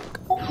rock.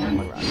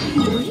 One rock.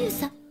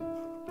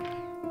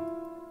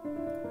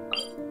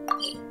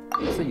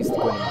 So so used to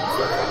going to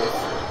monster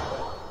fights.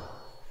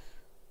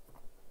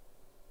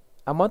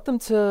 I want them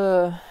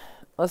to...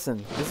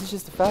 Listen, this is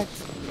just a fact.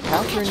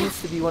 Counter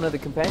needs to be one of the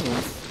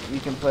companions you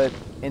can put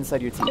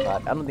inside your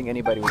teapot. I don't think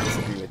anybody would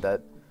disagree with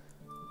that.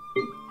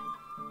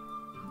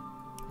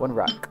 One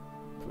rock,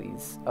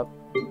 please. Up.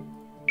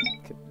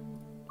 Okay.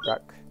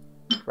 Rock.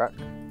 Rock.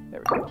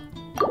 There we go.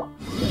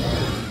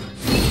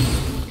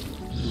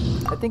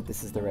 I think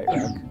this is the right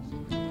rock.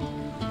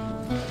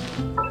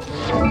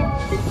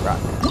 Rock.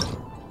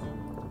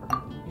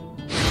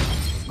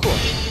 Cool.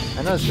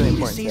 I know it's really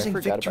important. Seizing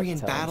victory in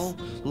talents. battle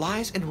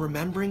lies in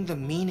remembering the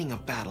meaning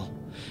of battle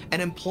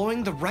and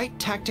employing the right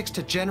tactics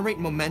to generate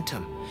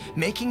momentum,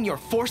 making your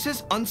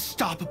forces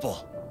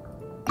unstoppable.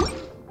 I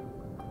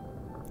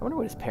wonder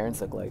what his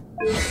parents look like.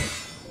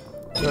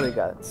 What do we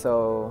got?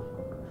 So...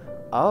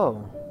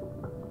 Oh.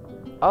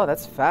 Oh,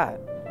 that's fat.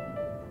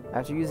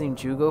 After using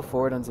Jugo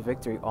forward onto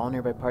victory, all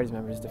nearby party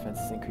members' defense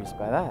is increased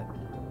by that.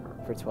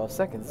 For 12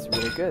 seconds. It's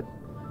really good.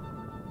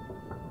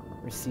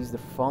 Receives the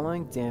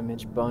following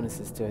damage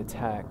bonuses to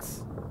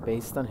attacks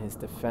based on his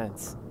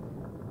defense.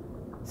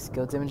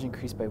 Skill damage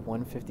increased by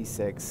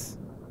 156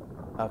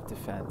 of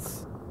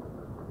defense.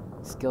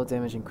 Skill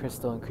damage in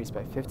crystal increased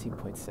by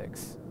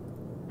 15.6.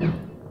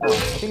 Oh, I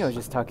think I was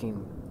just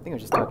talking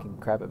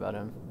crap about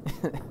him.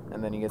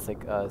 And then he gets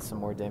like some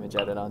more damage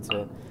added onto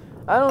it.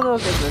 I don't know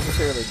if that's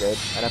necessarily good.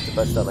 I'd have to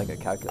bust out like a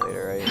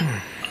calculator, right?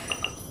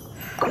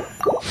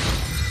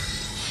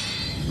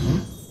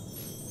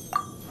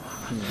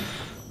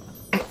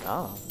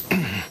 Oh.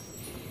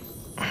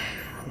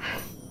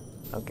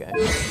 Okay.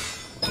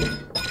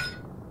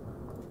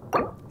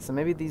 So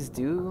maybe these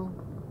do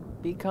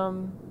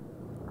become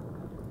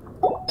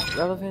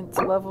relevant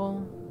to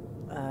level?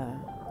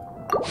 I'm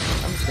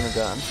just gonna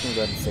go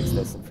ahead and 6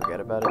 this and forget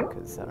about it,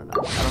 because I don't know.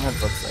 I don't have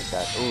books like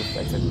that. Ooh,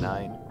 that took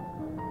 9.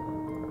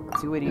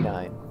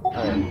 289.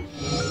 Alright.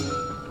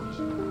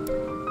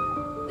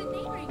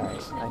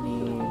 I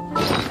need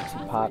to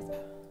pop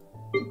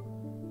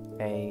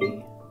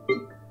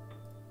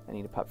I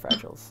need to pop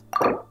fragiles.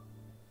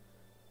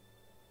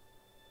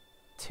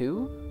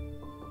 2?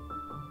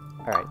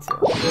 Alright, 2.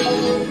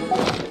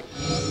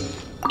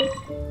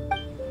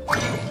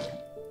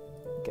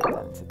 Get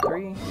that into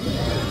 3.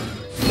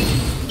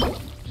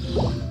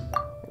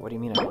 Wait, what do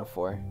you mean I want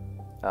 4?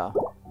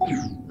 Oh.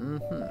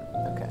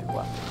 Okay,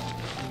 well.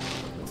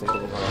 Looks like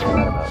there's one I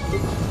forgot about.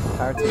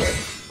 Power to it.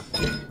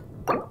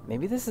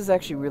 Maybe this is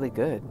actually really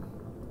good.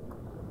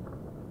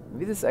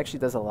 Maybe this actually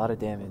does a lot of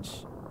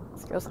damage.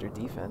 Scales to her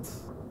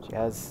defense. She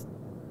has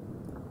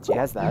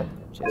that.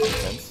 She has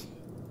defense.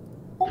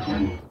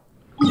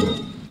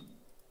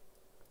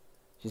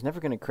 She's never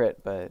gonna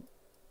crit, but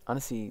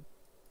honestly,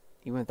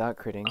 even without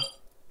critting,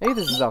 maybe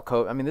this is all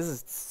cope. I mean,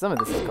 some of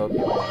this is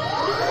copium.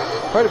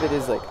 Part of it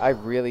is like I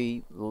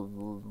really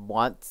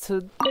want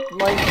to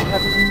like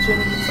have this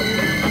gym in the team,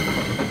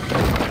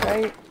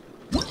 right?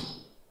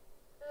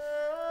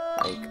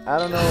 Like I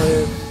don't know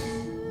if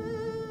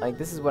like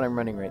this is what I'm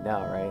running right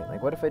now, right?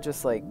 Like what if I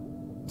just like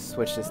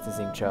switch this to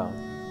Xingqiu?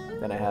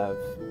 Then I have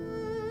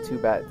 2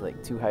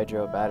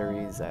 hydro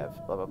batteries. I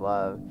have blah blah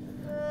blah.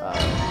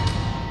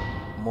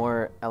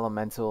 More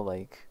elemental,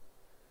 like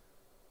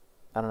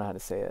I don't know how to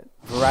say it.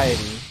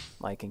 Variety,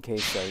 like in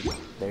case like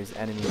there's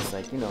enemies,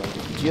 like you know, like,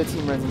 if the Geo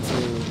team runs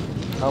into.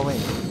 Oh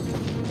wait,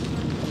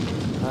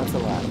 no, that's a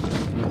lot.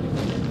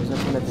 There's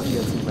nothing that the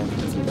Geo team runs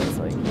into that's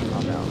like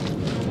on down.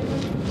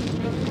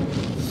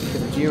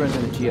 Because if Geo runs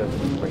into Geo, it's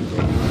break it.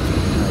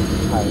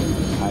 Like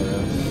Pyro.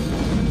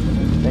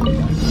 Then you're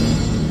done.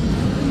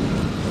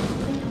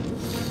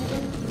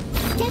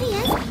 Steady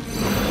as.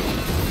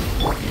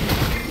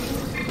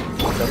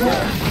 It's okay.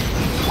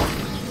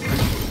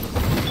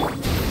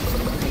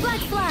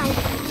 Blood slide.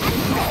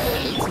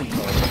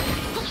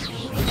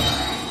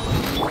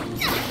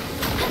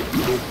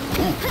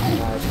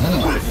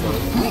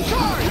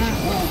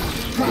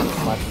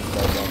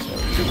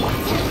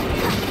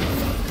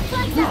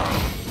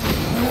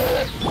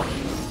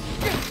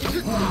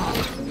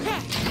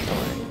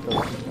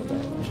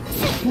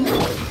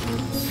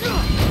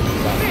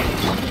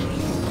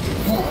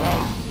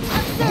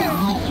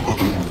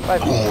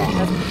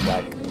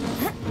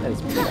 That is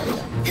pretty bad.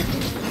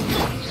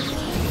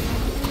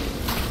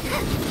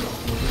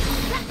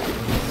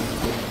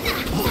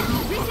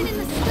 Written in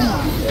the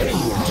stone.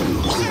 Everyone on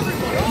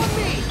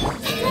me.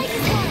 Strike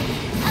one.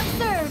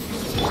 Observe.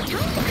 Time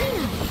to clean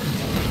up.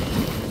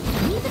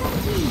 Leave it up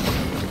to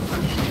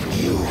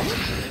you. You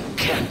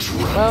can't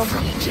run Well,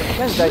 from I death.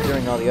 kind of died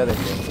during all the other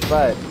things,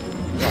 but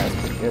yeah, it's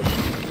pretty good.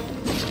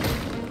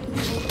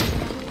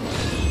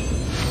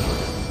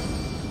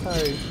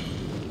 Sorry.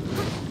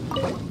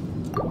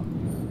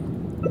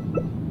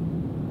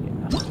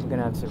 Yeah, I'm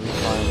gonna have to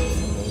refarm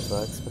some of those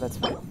bugs, but that's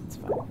fine. It's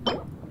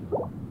fine.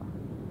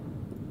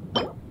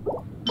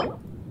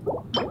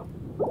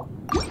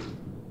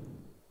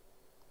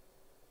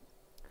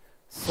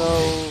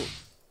 So,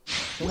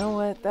 you know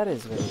what? That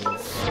is what it is.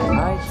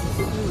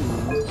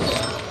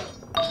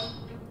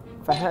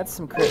 If I had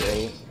some crit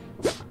rate,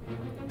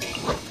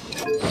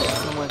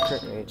 some more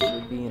crit rate, she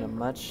would be in a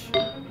much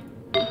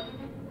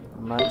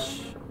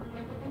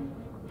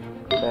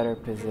better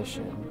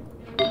position.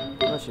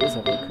 Well, she does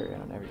have a crit rate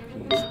on every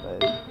piece,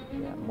 but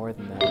yeah, more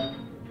than that.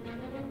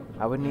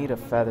 I would need a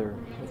feather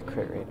with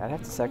crit rate. I'd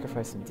have to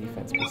sacrifice some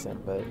defense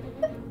percent, but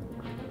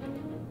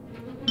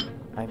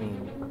I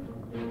mean,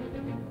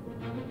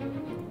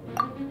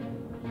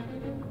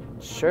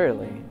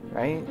 surely,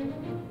 right?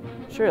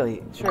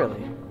 Surely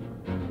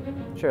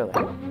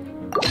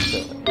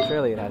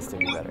it has to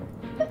be better.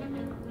 I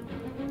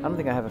don't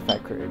think I have a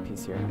fat crit rate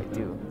piece here. I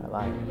do. I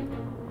lied.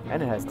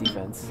 And it has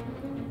defense.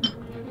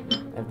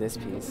 And this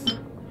piece.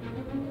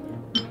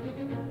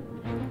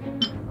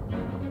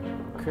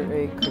 Crit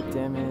rate, crit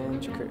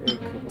damage, crit rate,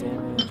 crit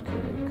damage,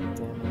 crit rate, crit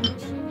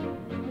damage.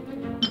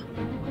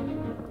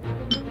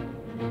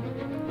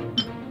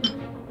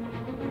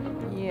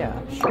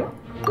 Yeah, sure.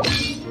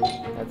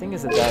 The thing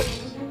isn't that...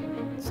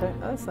 So,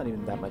 that's not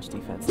even that much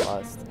defense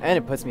lost. And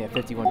it puts me at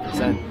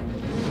 51%.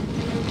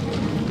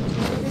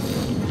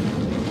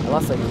 I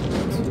lost like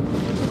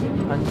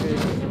 200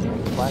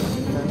 flat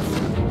defense.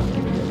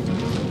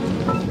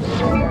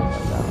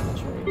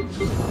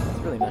 It's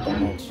really not that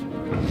much.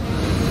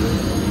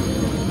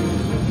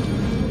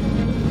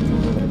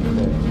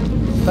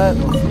 But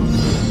we'll see.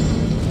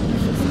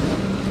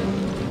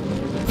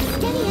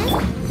 Steady as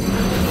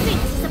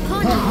Sphinx is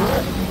upon you.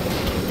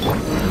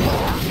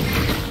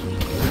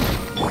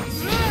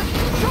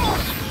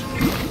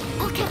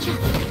 I'll catch up.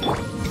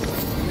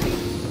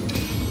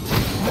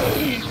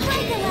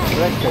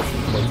 Correct, Chris.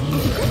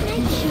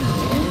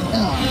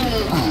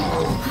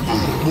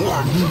 Good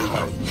night,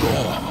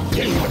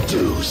 Get your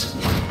dues.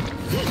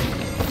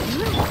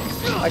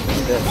 I can do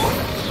this.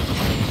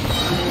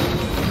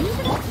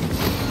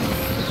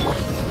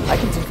 I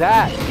can do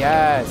that!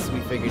 Yes, we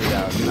figured it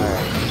out.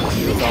 Alright.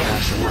 It's all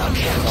natural.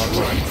 It's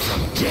all Run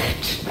from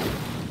death.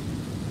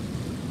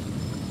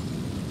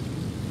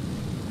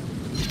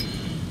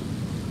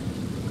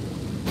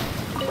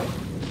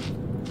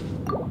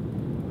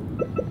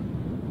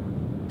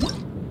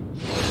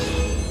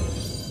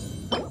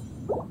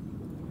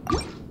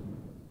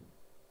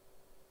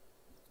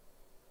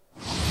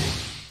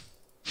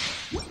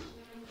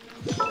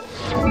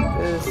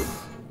 this.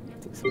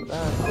 Take some of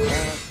that.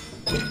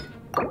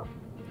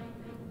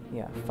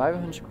 Yeah,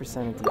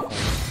 500% of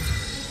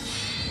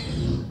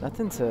defense.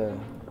 Nothing to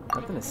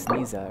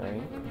sneeze at,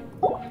 right?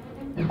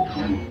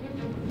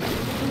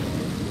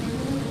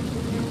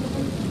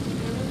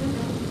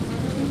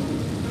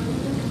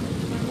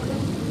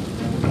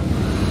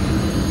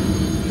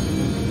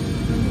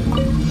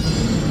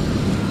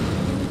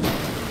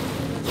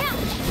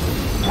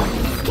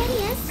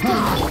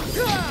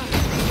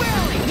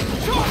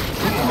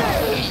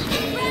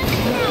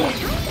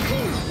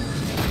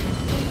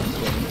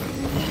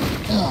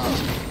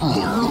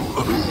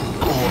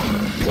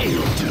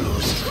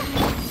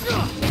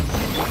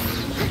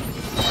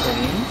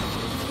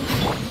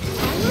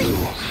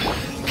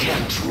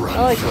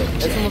 I like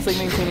it. It's almost like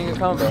maintaining a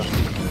combo.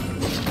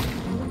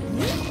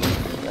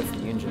 That's the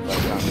engine bug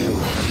on there.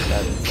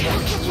 That is.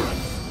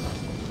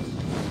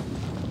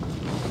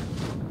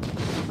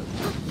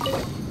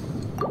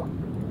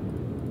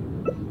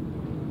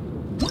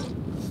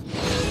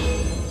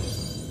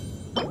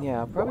 Yeah,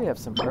 I'll probably have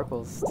some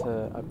purples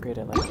to upgrade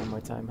it like one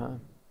more time, huh?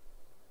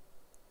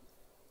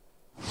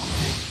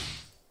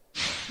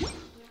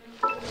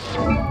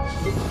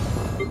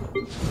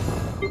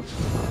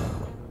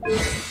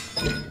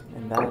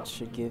 And that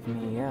should give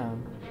me, yeah.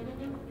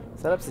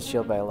 Set ups the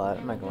shield by a lot,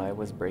 I'm not gonna lie, it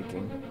was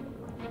breaking.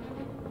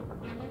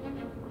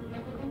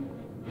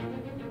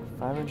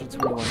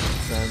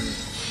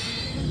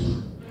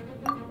 521%.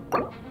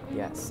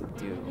 Yes, it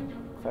do.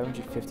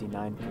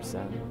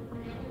 559%.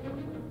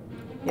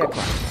 Yeah, come on,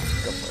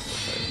 go for it,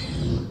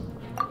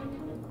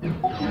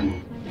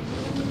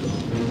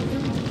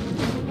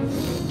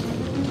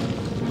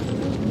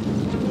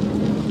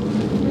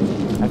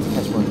 I have to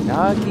catch more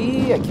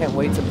Nagi. I can't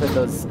wait to put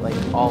those like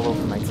all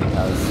over my tea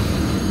house.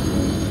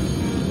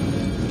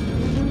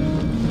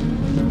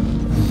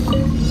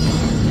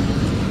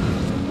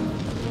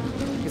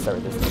 You can start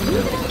with this.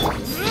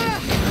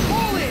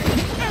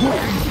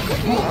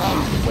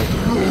 Wait,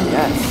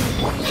 yes.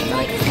 And then I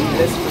can do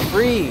this for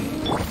free.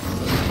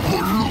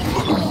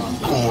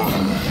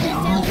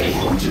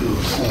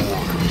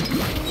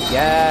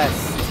 Yes,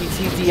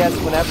 TTDS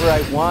whenever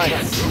I want. How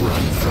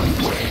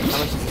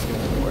much is this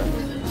gonna be worth?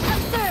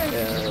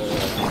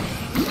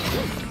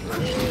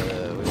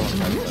 We won't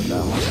talk about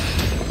that one.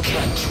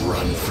 Can't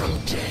run from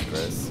death.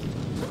 Gross.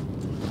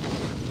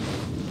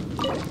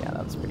 Yeah,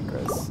 that was pretty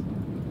gross.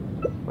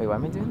 Wait, why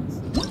am I doing this?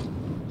 I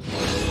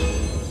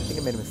think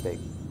I made a mistake.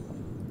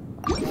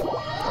 I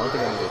don't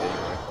think I did it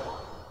anymore.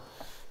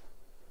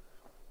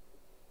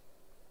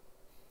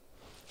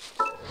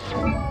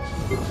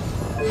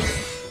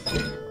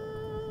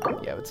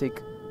 Yeah, it would take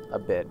a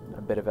bit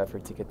of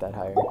effort to get that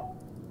higher.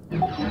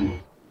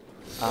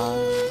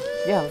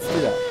 Yeah, let's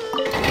do that.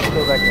 Let's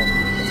go back in.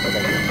 I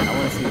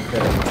want to see the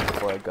credits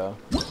before I go.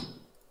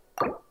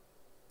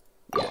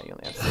 Yeah, you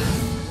only have 6.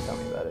 Tell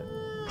me about it.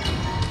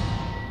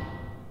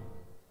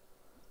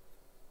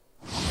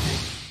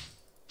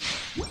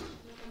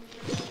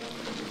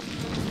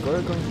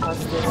 before going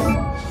past this?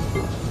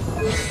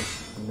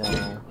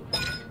 No.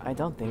 I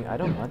don't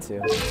want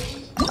to.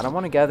 I don't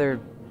want to gather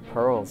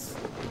pearls.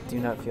 I do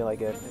not feel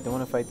like it. I don't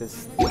want to fight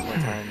this more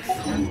times.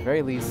 At the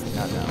very least,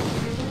 not now.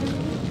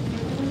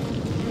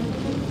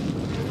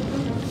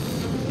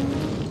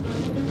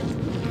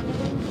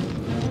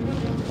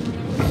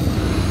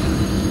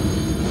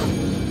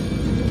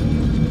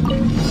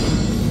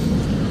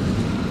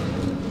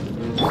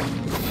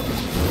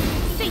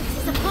 Fate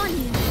is upon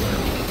you.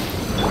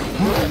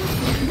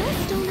 No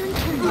stone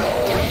unturned.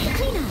 Time to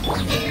clean up.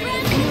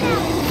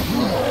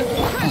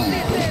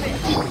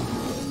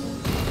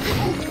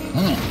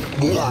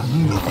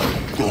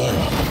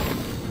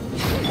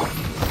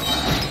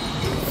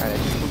 Alright, I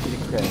just need you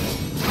to crit.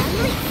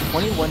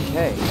 21k.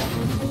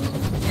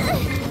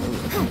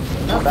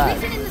 Not bad.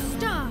 Written in the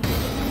stars.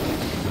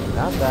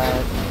 Not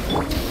bad.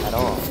 At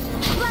all.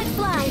 Blood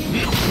fly.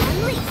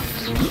 Unleash.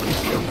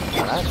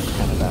 That's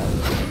kind of bad.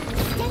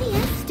 Steady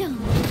as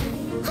stone.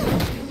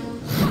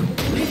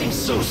 Leaving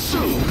so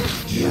soon.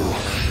 You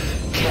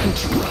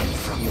can't run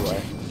from You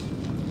are.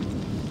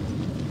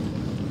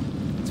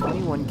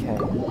 21k.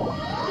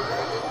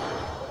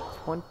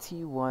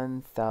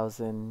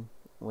 21,000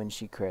 when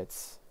she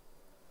crits.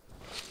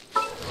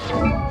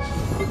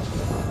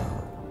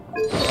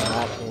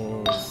 That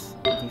is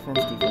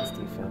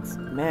defense.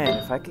 Man,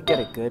 if I could get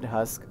a good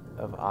Husk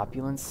of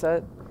Opulence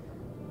set,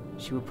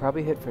 she would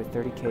probably hit for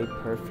 30k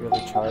per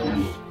fearless charge.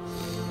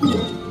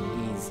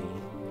 Easy.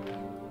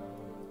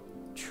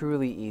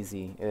 Truly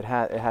easy. It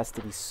has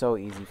to be so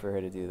easy for her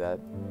to do that.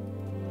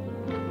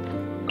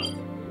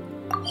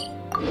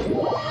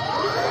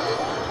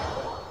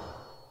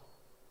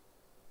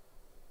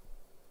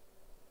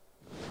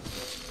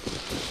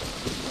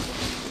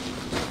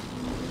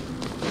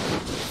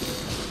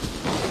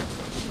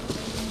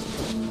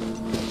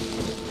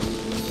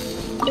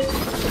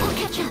 I'll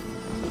catch up.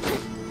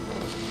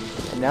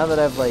 And now that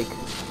I've like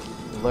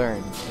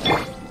learned,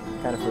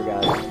 kind of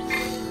forgot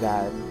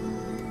that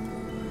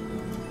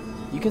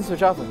you can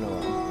switch off with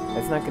Noel.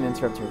 It's not going to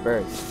interrupt your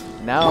burst.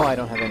 Now I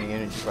don't have any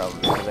energy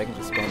problems because I can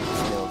just spam the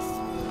skills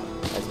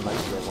as much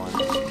as I want.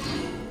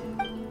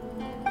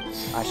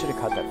 I should have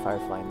caught that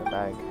firefly in the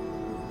bag.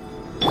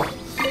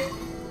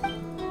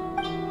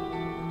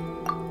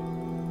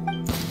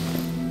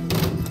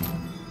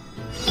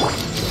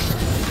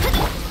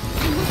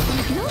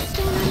 No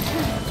stone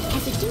unturned.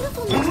 As a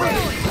dutiful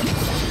member.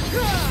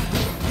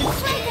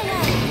 Strike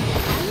ahead.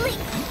 Unleash.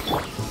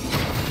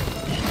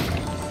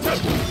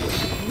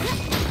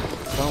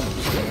 So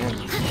much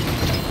damage.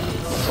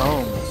 So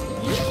much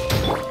damage.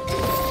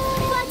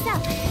 Flags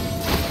up.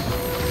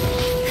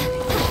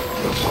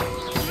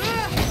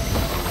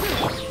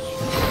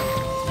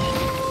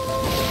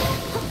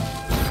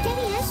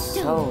 Steady as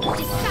stone. So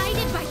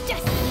Decided by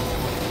destiny.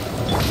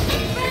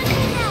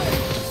 Burning out.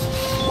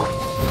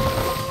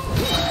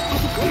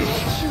 As a good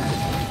nature.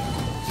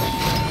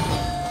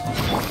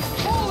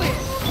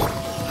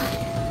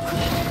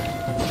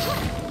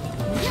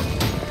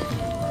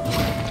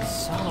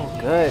 So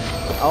good.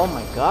 Oh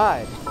my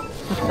god.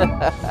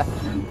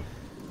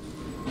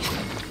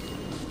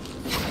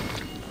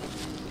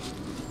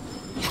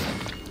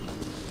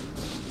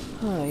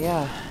 Oh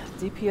yeah.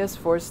 DPS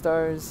 4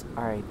 stars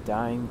are a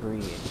dying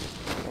breed.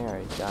 They are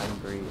a dying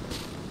breed.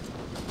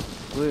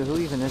 Who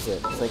even is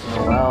it? It's like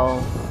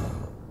Noelle,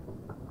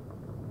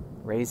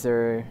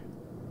 Razor.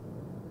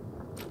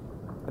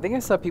 I think I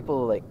saw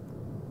people like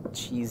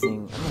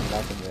cheesing. I don't know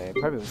back in the day. It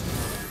probably was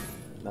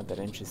not that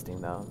interesting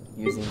though.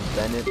 Using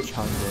Bennett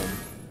Chungin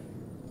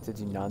to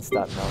do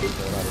non-stop melt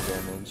for a lot of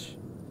damage.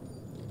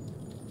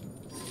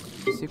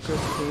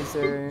 Sucrose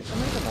Taser. I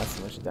mean, not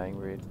so much a dying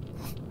breed.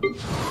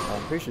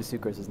 I'm pretty sure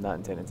Sucrose is not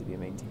intended to be a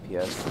main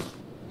DPS.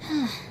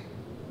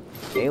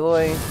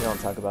 Aloy, we don't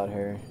talk about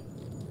her.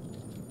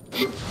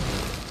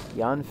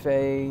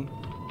 Yanfei.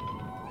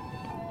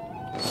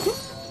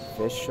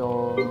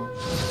 Fischl.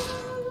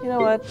 You know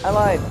what? I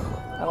lied.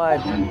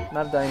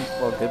 Not a dying.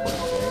 Well, good ones,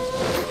 right?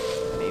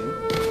 Maybe.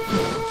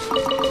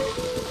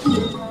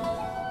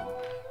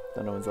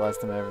 Don't know when's the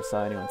last time I ever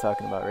saw anyone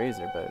talking about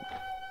Razor, but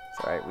it's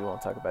alright. We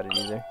won't talk about it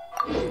either.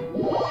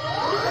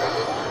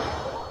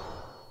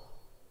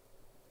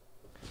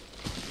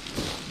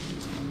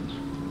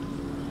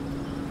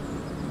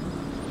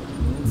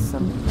 Need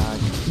something not.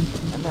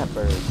 And that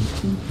bird.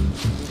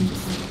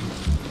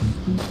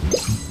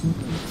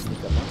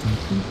 Sneak up on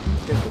him.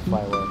 Here's the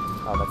fly away.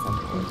 Oh, that's not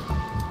gonna work.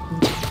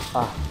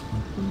 Ah.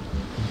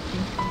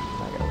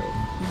 I gotta wait.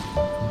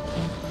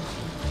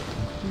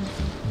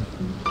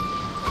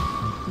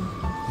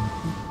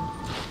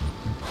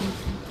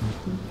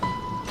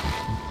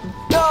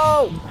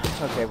 No!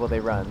 Okay, well they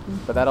run.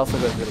 But that also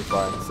goes really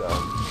far, so I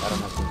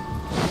don't have to.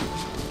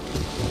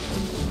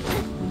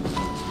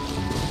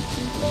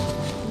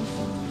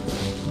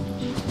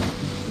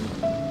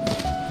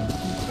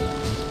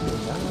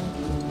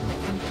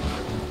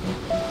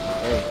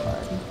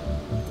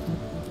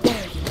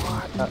 There you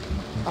are.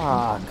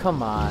 Ah,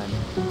 come on.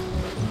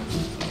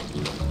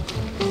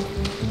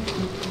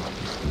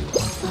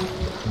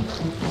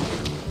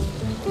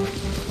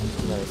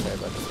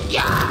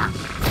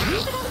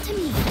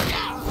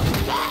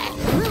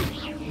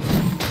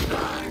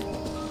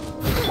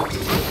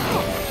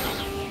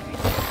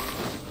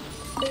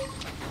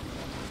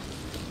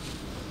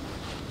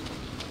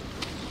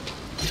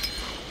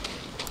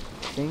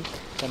 think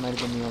that might have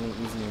been the only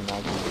easy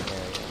Unagi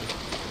area.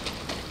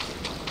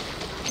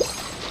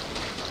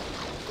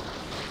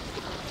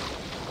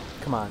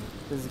 Come on,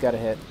 this has got to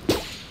hit.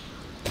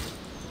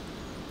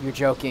 You're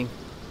joking.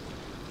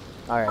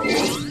 Alright.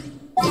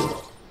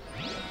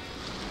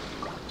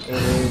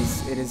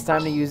 It is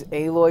time to use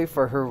Aloy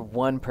for her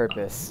one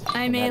purpose.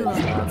 I'm and that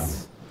is Aloy.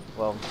 not-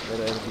 Well,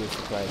 it'll be a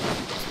surprise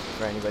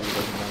for anybody who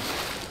doesn't know.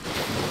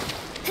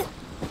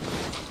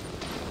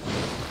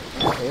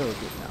 Aloy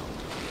good now.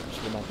 She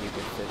would not be a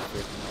good fit for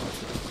it.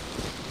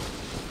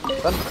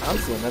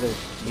 Honestly, another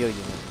Geo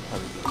unit would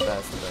probably be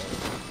best, but...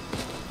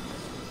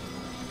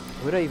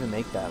 Would I even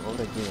make that? What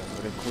would I do?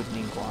 Would I include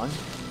Ningguang?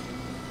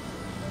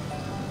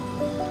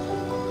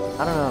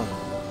 I don't know.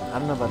 I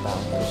don't know about that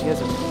one, because she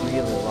has a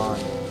really long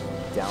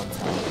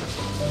downtime.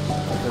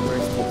 Like, her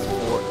burst takes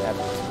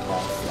forever to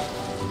cast.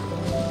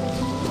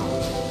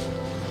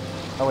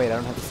 Oh wait, I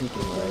don't have to seek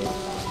anymore, right?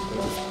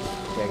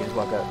 Yeah, I can just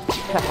walk up.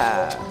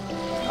 Haha!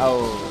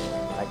 Oh,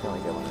 I can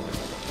only get one of those.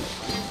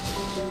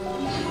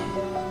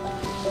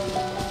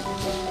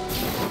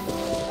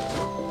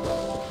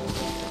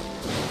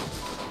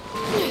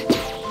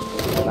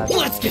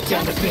 Let's get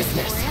down to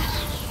business.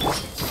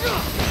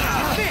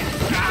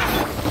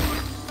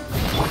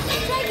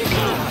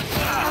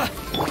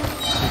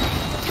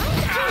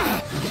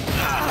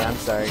 Yeah, I'm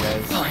sorry,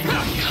 guys.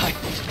 Finally,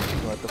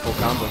 Let the full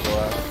combo go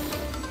out.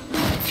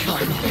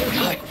 Sorry,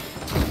 intros.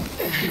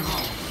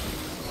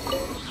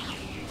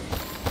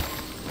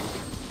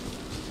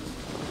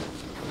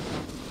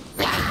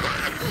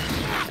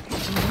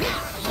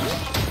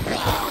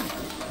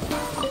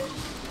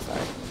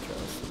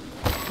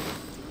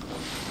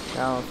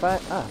 Now if I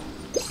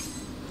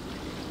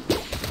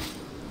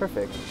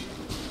perfect.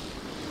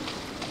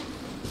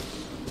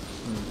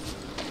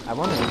 I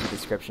want to read the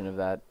description of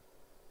that.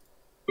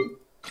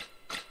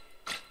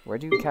 Where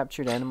do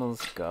captured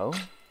animals go?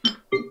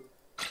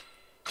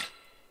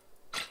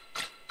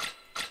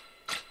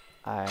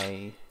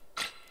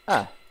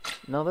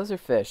 No, those are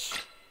fish.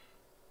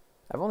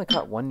 I've only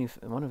caught one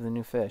of the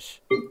new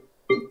fish.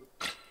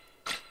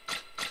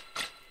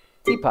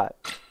 Teapot.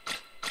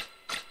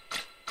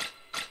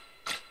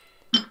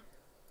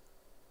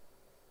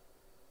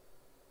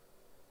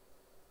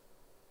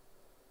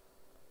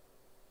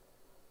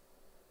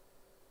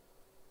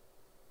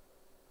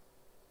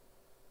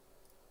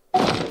 I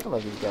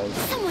love these guys.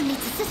 Someone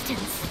needs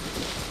assistance.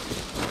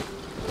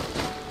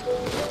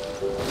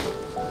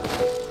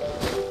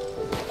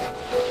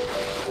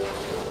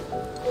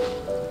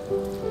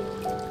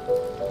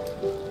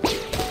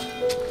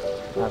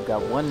 I've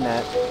got one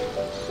net,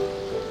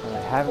 and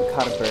I haven't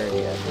caught a bird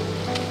yet.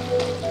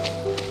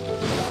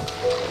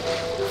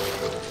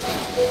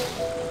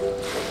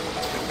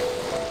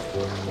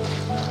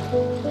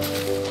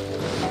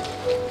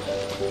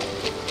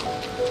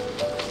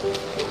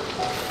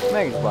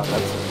 Maybe just walk up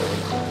to the bird.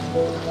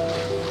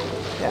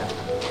 Yeah.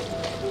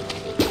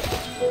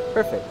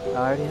 Perfect. I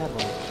already had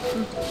one.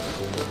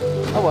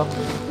 Oh well.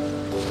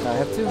 Now I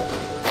have two.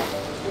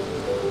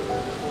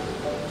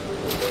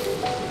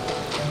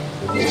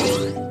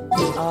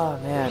 Oh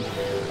man.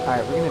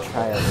 Alright, we're gonna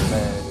try it,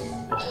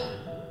 but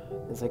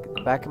it's like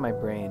the back of my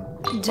brain.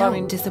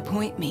 Don't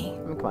disappoint me. I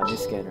mean, come on, new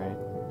skin, right?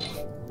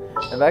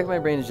 The back of my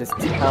brain is just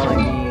telling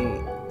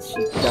me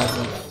she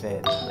doesn't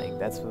fit. Like,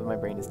 that's what my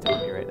brain is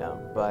telling me right now.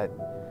 But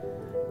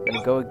I'm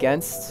gonna go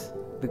against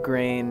the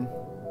grain.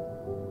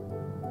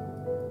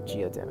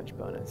 Geo damage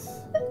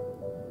bonus.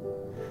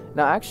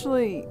 Now,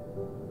 actually,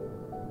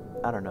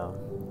 I don't know.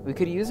 We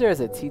could use her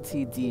as a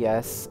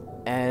TTDS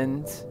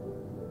and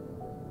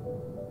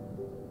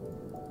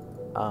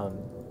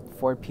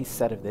 4-piece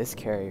set of this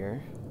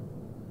carrier,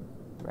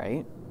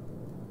 right?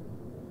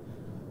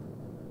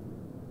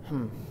 I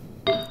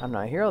don't know.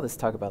 I hear all this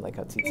talk about like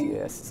how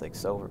TTDS is like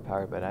so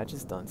overpowered, but I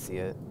just don't see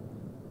it.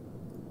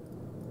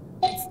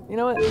 You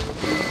know what?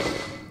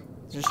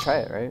 Let's just try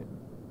it, right?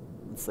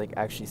 Let's like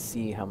actually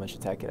see how much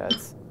attack it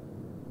adds.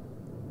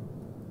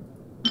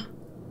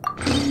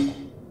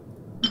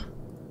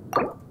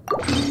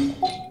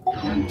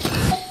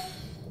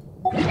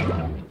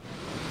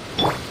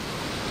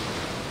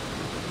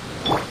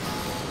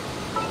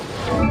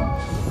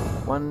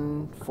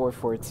 One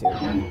 442. Now I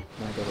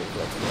gotta wait for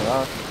that to go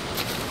off.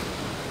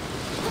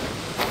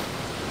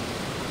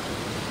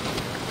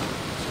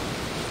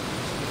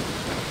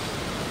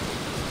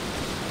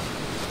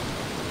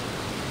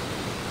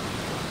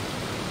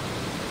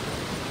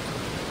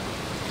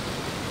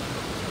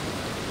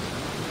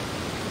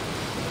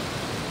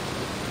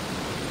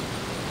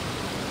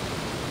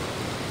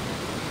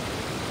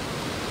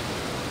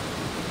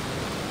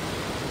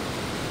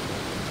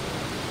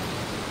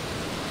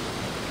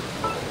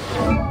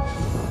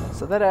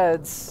 So that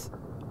adds.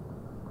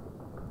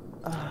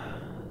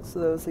 So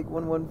that was like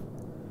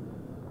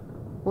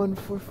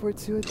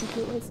 1442, I think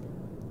it was.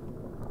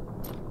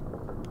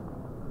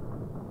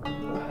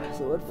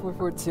 So what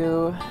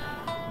 442?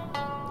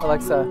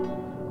 Alexa,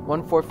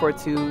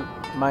 1442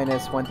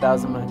 minus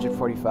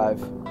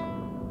 1145.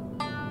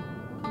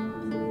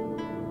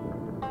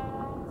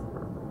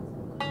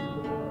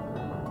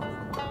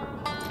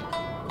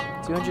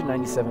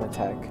 297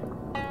 attack.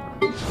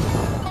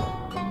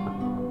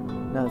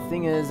 Now the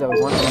thing is, I would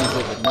want to use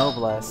it with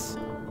noblesse.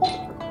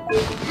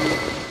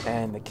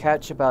 And the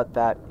catch about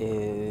that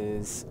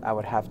is I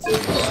would have to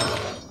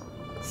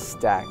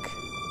stack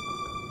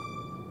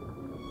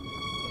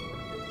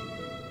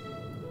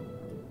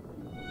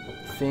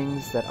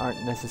things that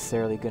aren't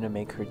necessarily going to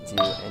make her do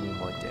any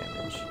more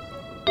damage.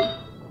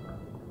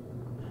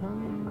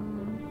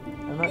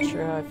 I'm not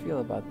sure how I feel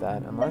about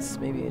that, unless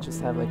maybe I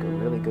just have like a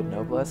really good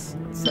noblesse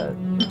set,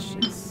 which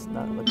is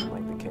not looking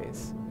like the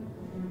case.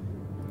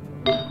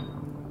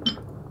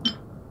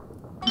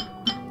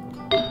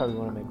 Probably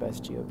one of my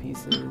best geo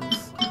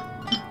pieces.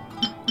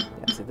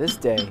 Yeah, to this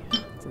day,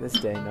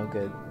 no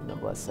good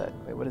noblesse set.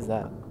 Wait, what is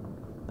that?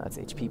 No, it's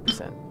HP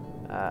 %.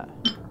 Ah,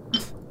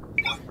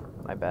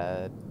 my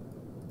bad.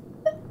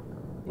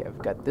 Yeah, we've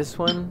got this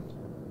one,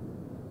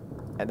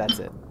 and that's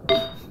it.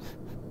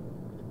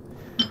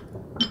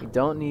 We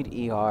don't need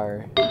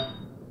ER. We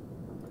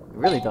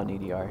really don't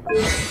need ER.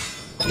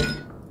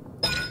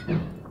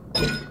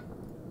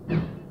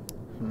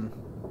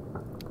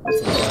 What's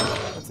it do?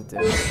 What's it do?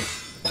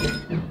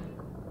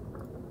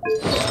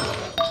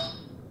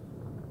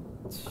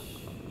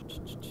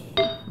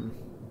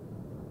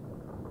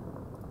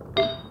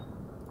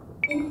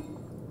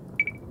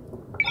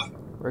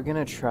 We're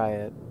gonna try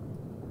it,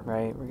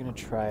 right? We're gonna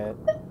try it.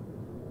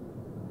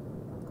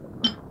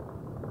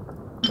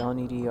 Don't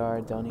need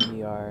ER, don't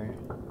need ER.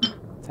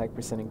 Attack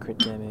 % and crit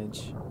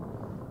damage.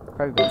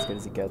 Probably about as good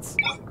as it gets.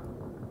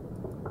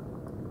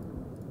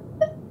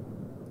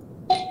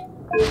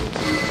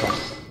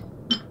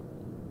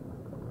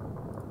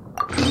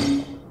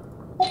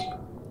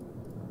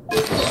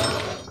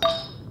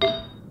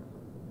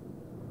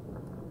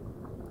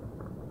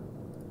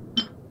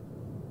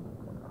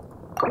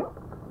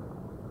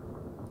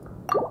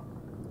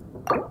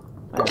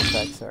 My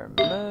attacks are a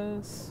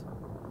mess.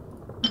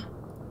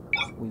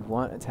 We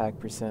want attack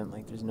 %,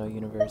 like there's no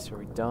universe where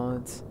we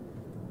don't.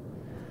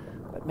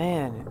 But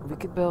man, we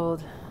could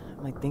build,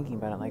 I'm like thinking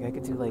about it, like I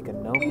could do like a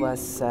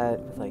noblesse set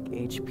with like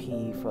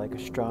HP for like a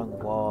strong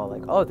wall,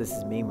 like oh this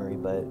is memery,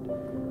 but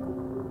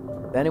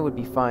then it would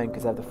be fine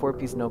because I have the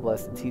 4-piece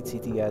noblesse, the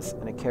TTDS,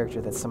 and a character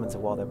that summons a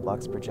wall that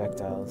blocks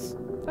projectiles.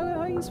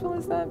 How useful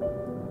is that?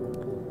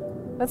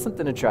 That's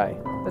something to try.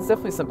 That's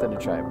definitely something to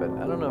try, but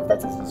I don't know if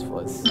that's as useful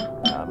as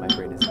my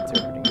brain is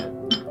interpreting it.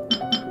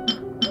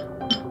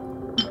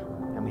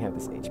 Have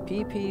this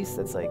HP piece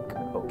that's like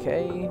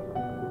okay,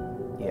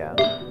 yeah.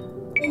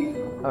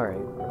 All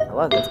right, a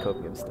lot of that's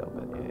copium still,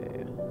 but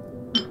yeah.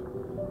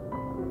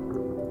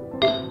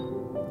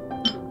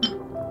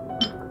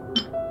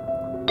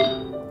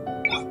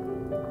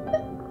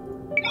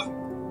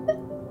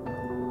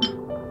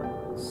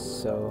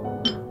 So,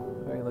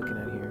 what are you looking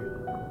at here?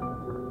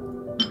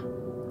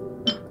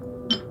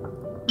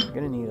 You're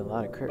gonna need a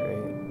lot of crit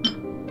rate.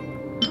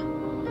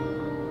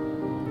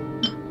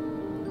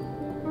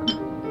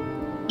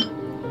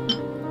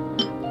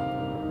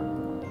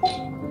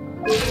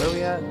 Where are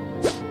we at?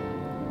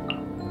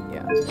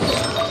 Yeah.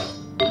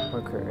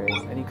 More crit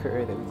rate. Any crit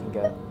rate that we can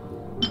get.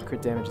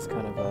 Crit damage is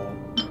kind of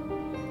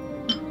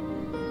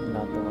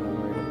not the one I'm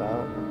worried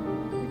about.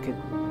 We could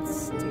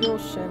steal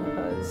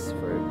Shenhuz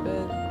for a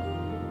bit.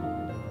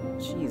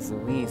 Jeez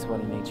Louise, what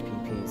an HP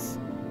piece.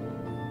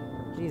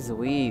 Jeez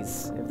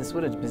Louise. If this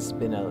would have just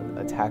been an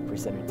attack % or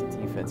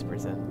defense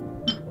 %.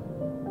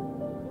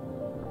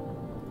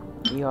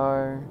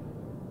 ER.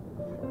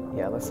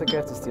 Yeah, looks like I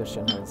have to steal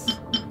Shenhuz.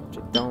 Which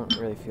I don't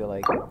really feel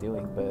like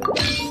doing, but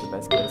it's the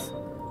best case.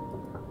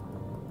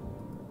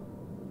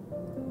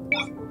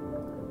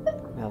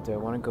 Now, do I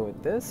want to go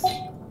with this?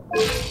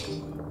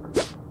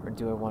 Or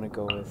do I want to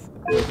go with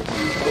a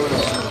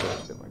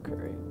bit more crit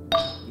rate?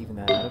 Even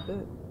that out a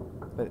bit?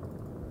 But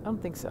I don't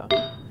think so.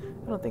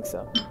 I don't think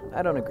so.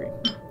 I don't agree.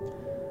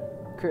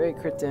 Crit rate,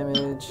 crit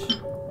damage.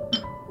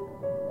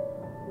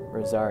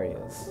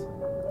 Rosaria's.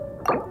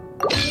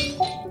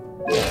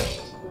 Yeah.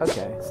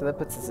 Okay, so that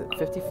puts us at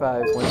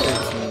 55,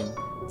 113,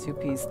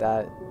 2-piece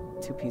that,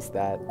 2-piece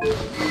that,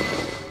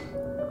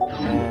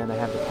 and I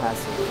have the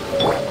passive.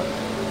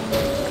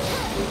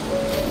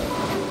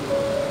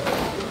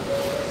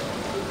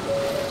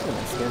 Look at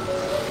my skin.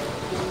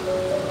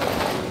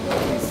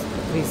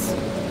 Please,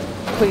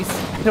 please, please,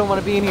 I don't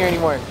want to be in here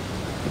anymore.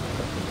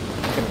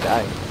 I'm gonna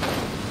die.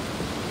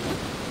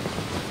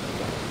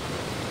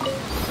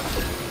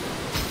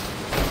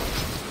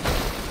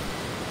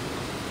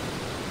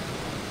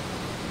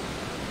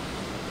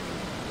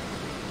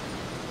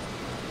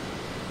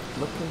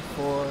 Looking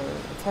for a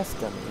test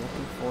dummy.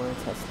 Looking for a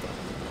test dummy.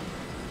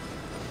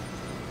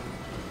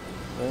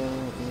 Where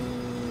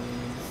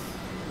is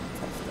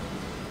test dummy?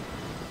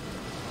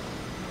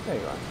 There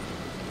you are.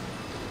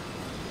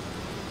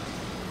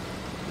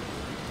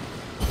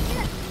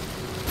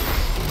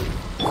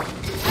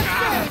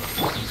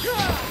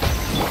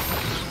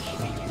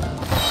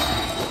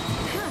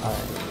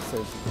 Alright, so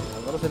a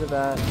little bit of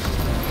that.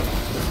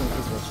 This one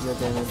increases my geo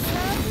damage.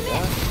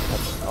 Yeah,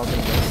 that's all gonna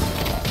miss.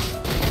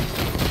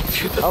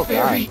 To the Oh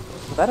ferry. god.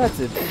 That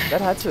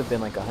had to have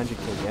been like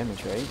 100k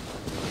damage, right?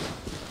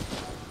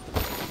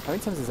 How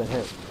many times does that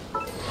hit?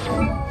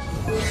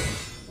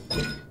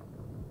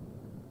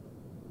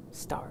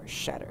 Star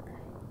Shatter.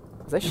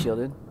 Was I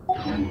shielded?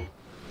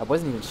 I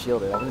wasn't even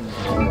shielded. I wasn't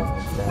even shielded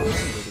instead.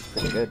 It's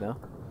pretty good, no?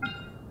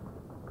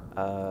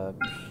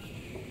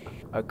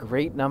 A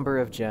great number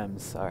of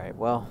gems. Alright,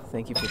 well,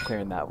 thank you for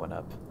clearing that one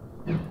up.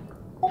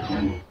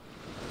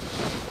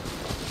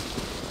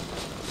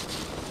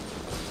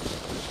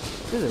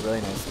 This is a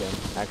really nice skin,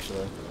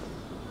 actually.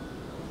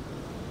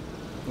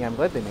 Yeah, I'm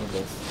glad they made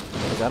this.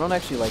 Because I don't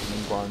actually like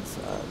Ningguang's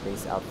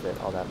base outfit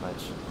all that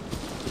much.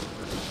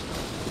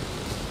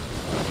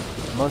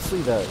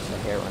 Mostly the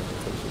hair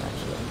ornamentation,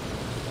 actually.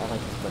 I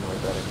like this one way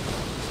better.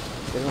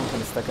 The other one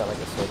kind of stuck out like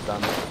a sore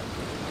thumb.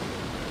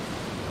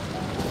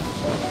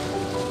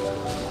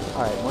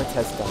 Alright, more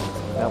test guns.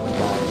 That one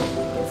died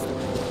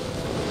instantly.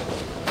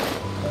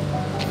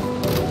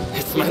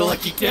 It's my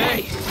lucky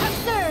day!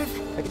 Observe!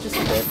 I could just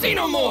spit. See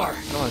no more! I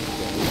don't want to do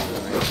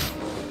anything, right?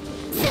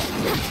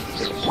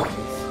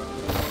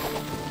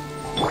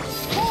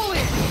 Pull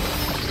it!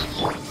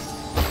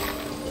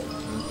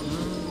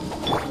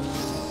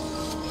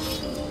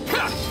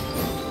 Ha!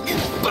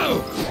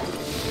 Boom!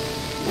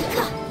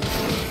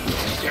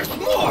 There's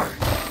more!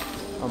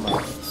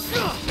 Almost.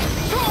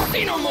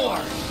 See no more!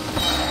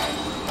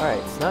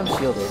 Alright, so now I'm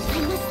shielded. I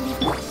must leave.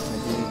 I'm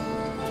gonna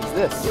use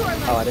this.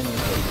 Oh, I didn't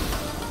use it.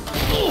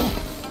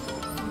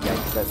 Yeah,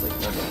 because that's like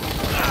no damage.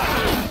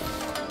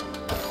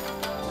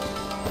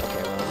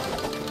 Okay, well.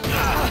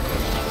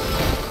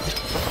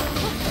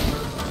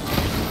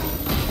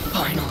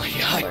 Finally,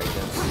 Sorry,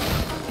 Jens.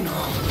 No.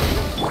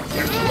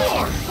 There's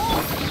more!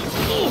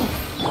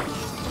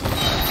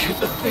 To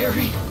the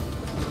ferry.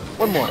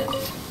 One more.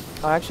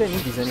 Oh, actually, I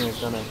need these anyways,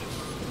 don't I?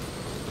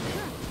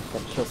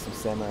 Gotta kill some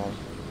samurai.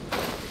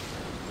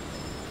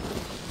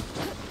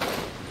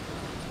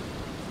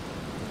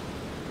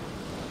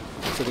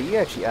 So the E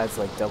actually adds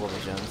like double the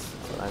gems.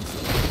 That's what I'm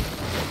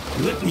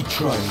seeing. Let me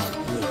try my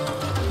blade.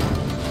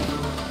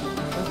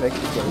 Let's make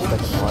this get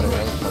stuck in the water,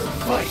 right?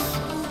 Fight!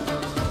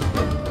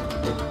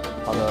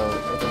 Although,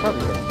 it's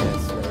probably gonna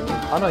miss, right?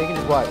 Oh no, you can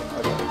just watch.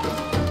 Okay.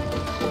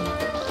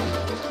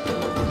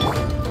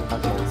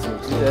 Okay, so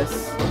do this.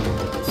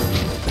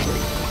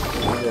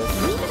 Do this.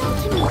 Leave it all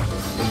to me.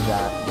 Do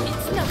that.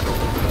 It's nothing.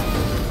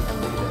 And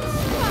do this.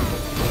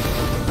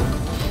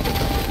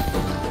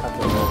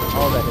 Okay, well,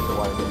 all that hit the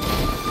water didn't.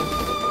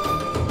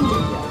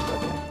 Yeah,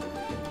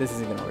 okay. This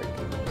isn't gonna work.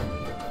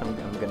 I'm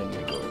gonna need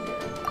to go over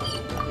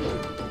here.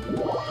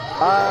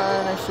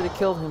 And I should have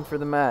killed him for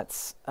the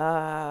mats.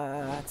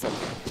 That's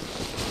okay.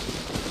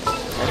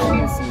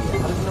 Actually, let's see.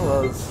 How does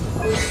Noel's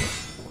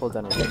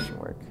cooldown reduction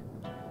work?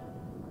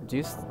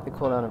 Reduce the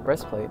cooldown of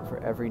breastplate for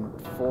every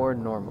 4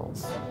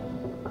 normals.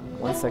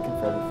 1 second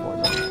for every 4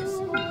 normals.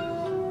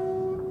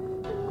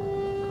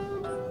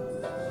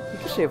 You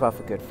can shave off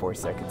a good 4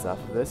 seconds off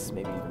of this,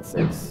 maybe even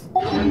 6.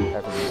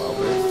 Every Noel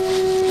burst.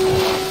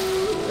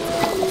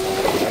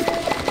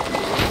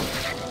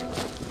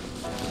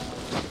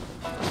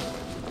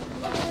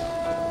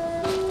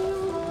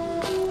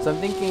 So I'm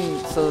thinking,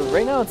 so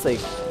right now it's like,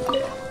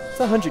 it's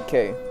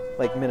 100k,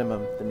 like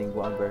minimum, the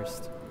Ningguang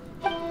burst.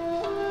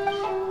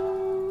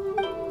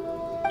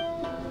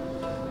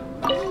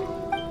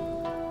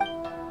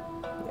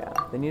 Yeah,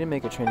 they need to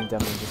make a training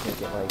dummy and just make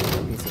it like a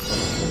piece of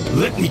furniture.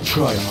 Let me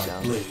try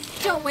my blade.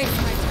 Don't waste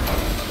my time.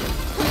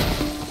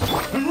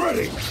 I'm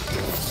ready!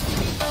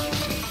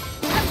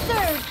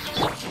 Observe!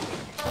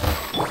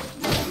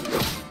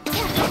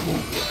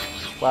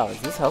 Wow, is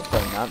this helped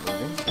by not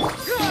moving?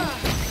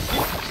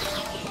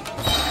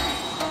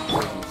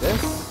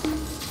 This,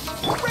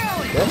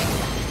 this,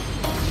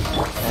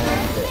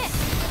 and this.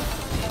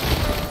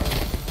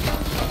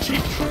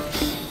 Cheap tricks.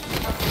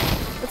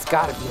 It's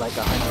gotta be like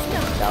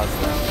 150,000.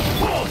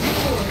 Fall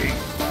before me!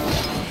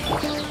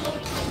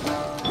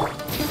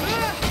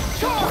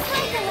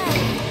 Break a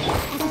leg!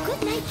 As a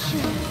good night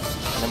should.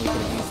 And then we can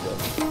use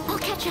this. I'll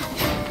catch up.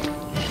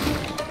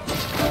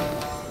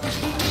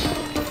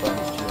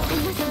 Bonus I geo.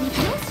 must leave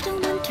no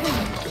stone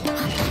unturned.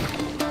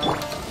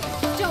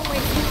 Don't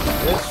waste my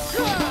time. This,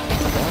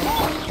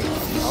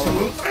 all of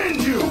Will this, end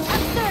you!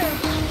 Observe!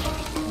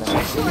 and then I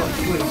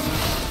do this.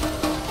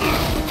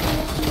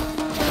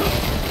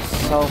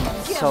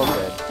 So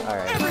good.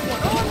 Alright. I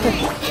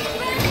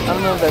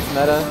don't know if that's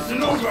meta,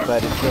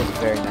 but it feels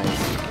very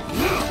nice.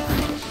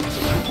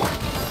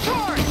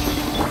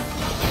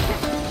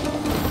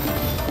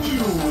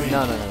 You win.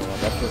 No,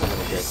 that feels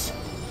really good.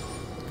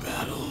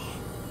 Battle.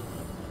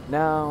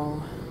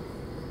 Now,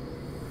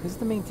 who's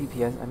the main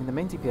DPS? I mean, the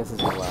main DPS is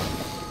Noel.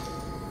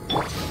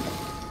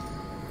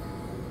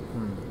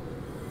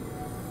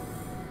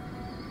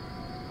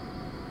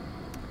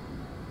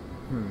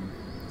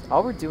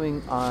 All we're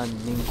doing on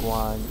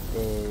Ningguang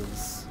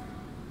is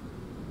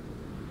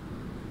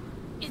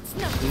It's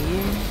not.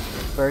 being,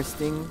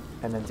 bursting,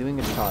 and then doing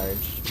a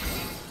charge.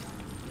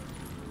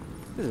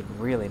 This is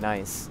really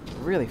nice.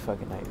 Really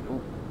fucking nice.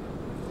 Ooh.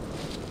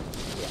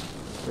 Yeah.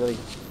 Really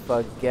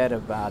forget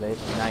about it.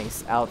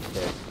 Nice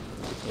outfit.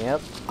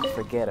 Yep,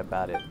 forget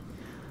about it.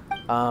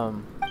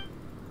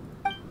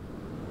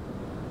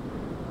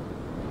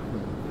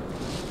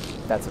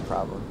 That's a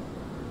problem.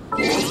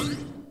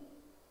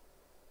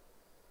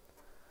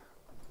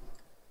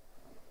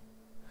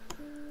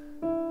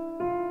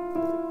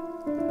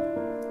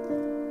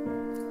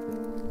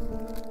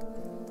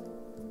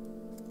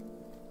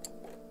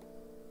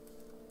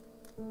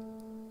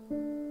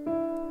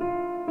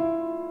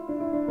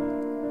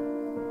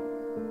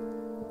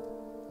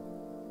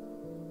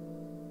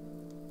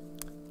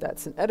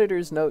 That's an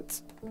editor's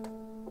note.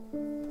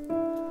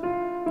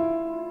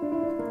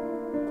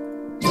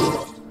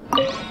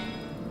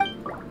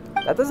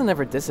 That doesn't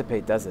ever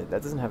dissipate, does it?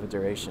 That doesn't have a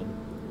duration.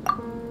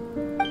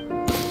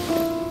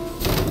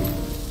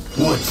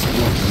 What's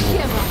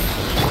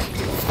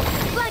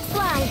Blood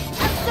fly,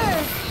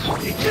 observe.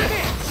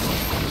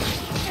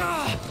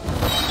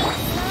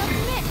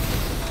 Submit.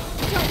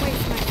 Don't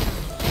waste my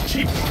time.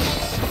 cheap?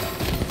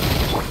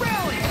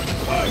 Rally!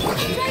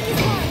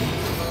 Dragon's Horn.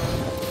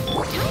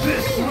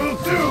 This will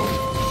do!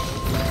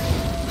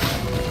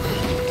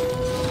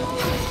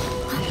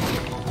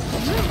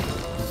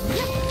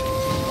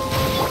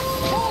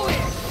 Pull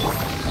it!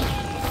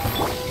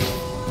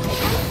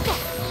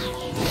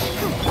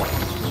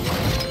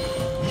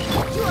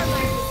 You are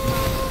my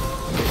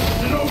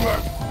It's over!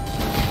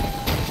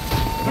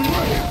 I'm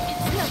ready!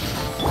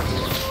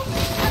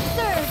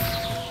 observe.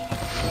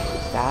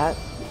 That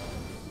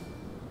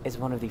is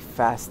one of the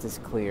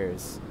fastest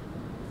clears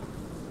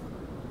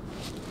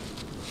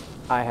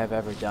I have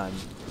ever done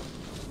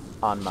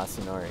on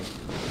Masanori.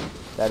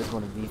 That is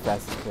one of the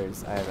fastest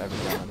clears I have ever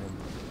done on him.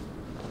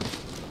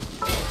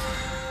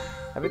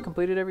 Have we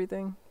completed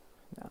everything?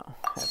 No. I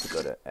have to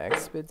go to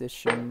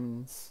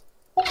expeditions.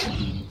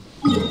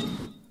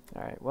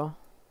 Alright, well,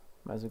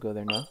 might as well go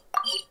there now.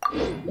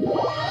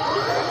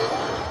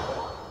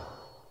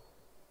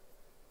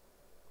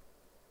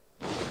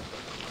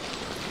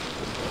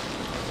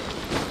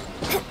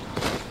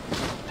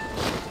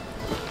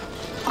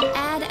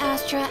 Ad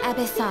Astra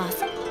Abyssos.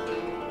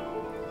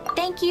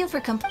 Thank you for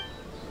Ad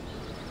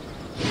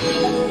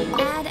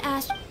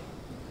Astra.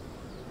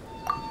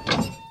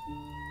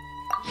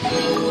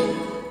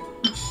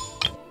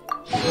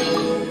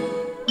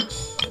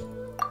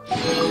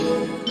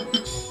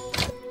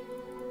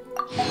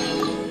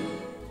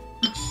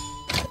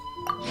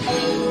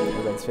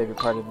 Everybody's favorite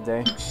part of the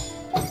day.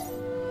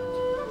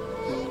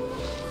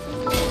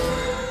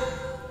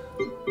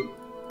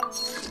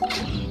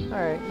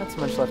 Alright, not so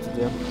much left to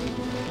do.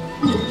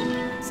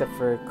 Except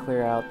for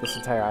clear out this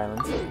entire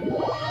island.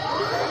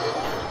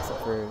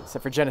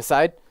 Except for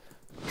genocide.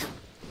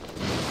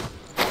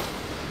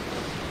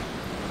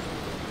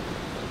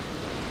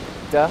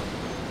 Duh.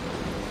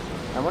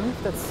 I wonder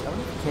if you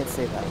can't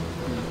say that.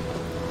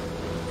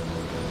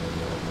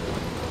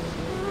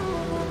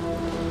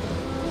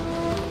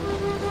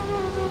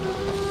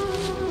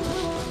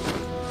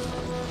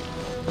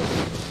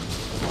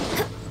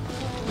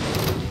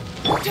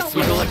 Don't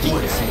Feel like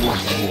what is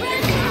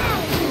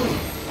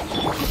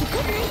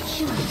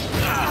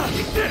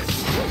Take this!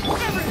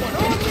 Everyone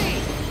on me!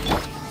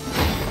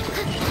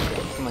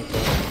 Something like the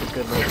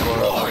good little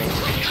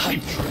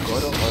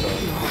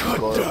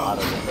Goro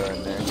auto throw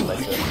in there. Like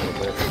a little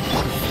bit.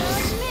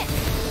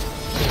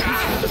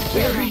 the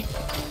fairy?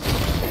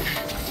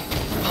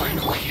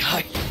 Finally,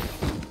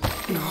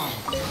 No.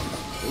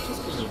 They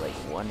just give me like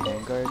one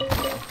handguard.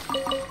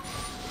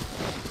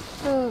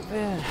 Oh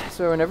man.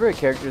 So whenever a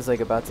character is like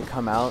about to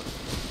come out,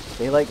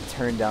 they like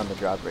turn down the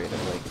drop rate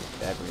of like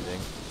everything.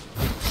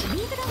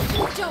 Leave it up to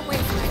don't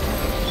waste my time.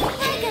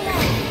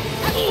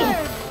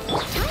 Observe.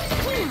 Time to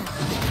clean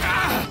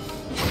up.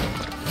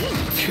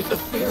 To the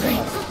fairy.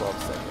 Last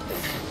 12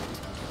 seconds.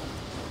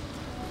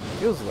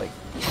 Feels like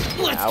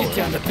Let's get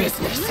down to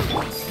business.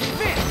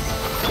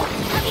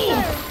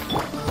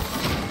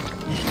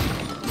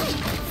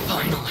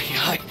 Finally,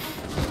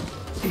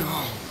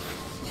 No.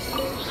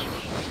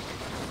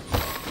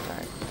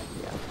 Alright,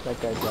 yeah, that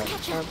guy got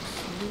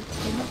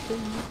absolutely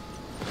nothing.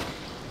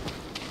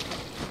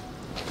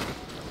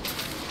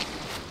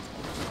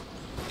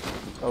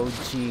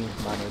 OG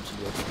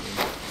mono-geo team,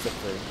 except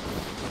for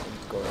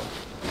Goro.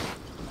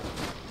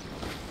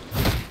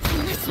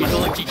 This be the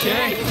lucky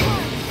day.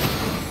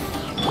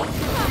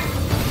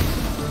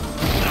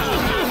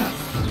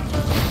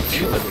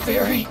 To the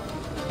fairy.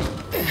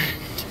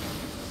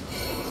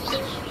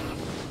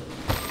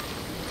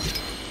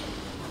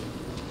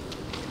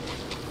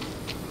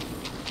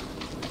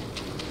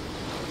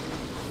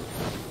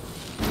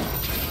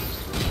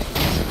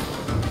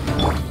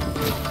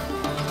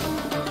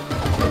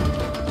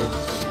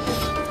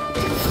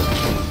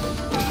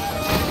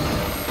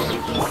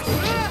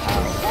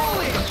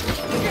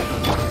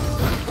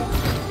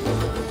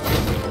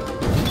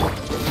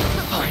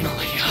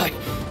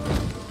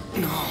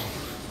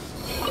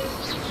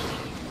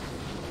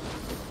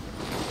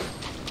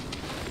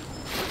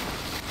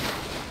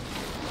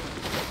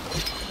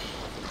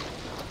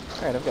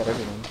 Alright, I've got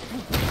everything.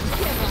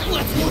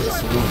 Let's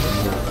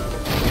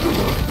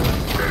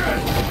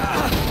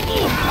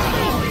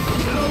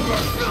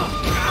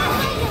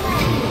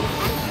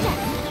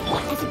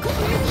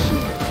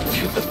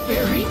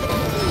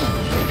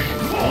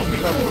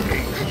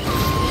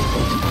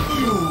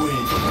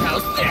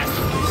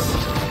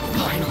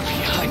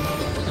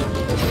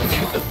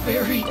the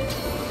fairy.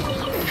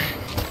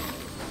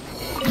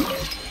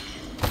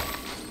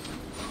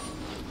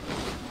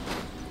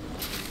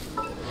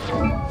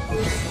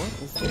 What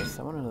is this?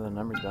 I want to know the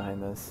numbers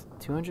behind this.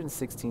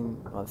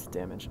 216 less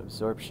damage.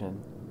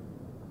 Absorption.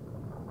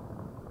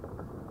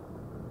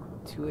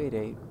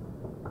 288.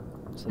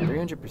 So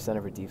 300%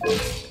 of her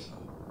defense.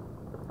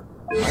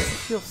 Why does it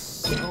feel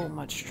so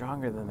much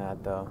stronger than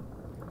that, though?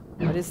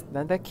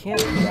 That can't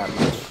be that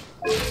much.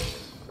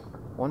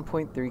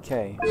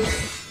 1.3k.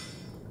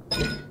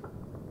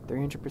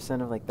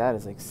 300% of like that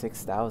is like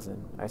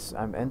 6,000. I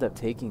end up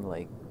taking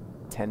like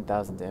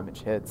 10,000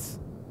 damage hits.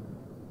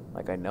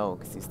 Like I know,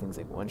 because these things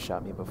like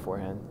one-shot me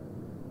beforehand.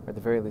 Or at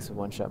the very least would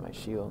one-shot my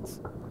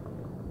shields.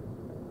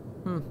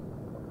 Who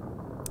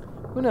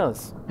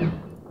knows? Who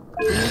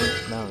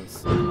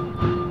knows?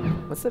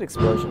 What's that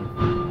explosion?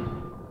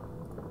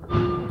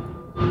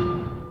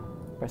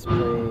 Press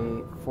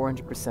play,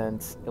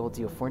 400%. It will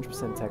deal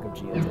 400% attack of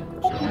geo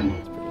damage. That's pretty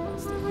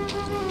nasty.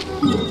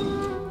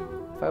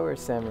 If I were a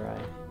samurai,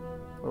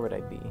 where would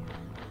I be?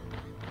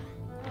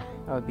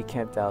 I would be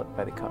camped out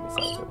by the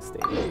Kamisato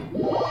estate.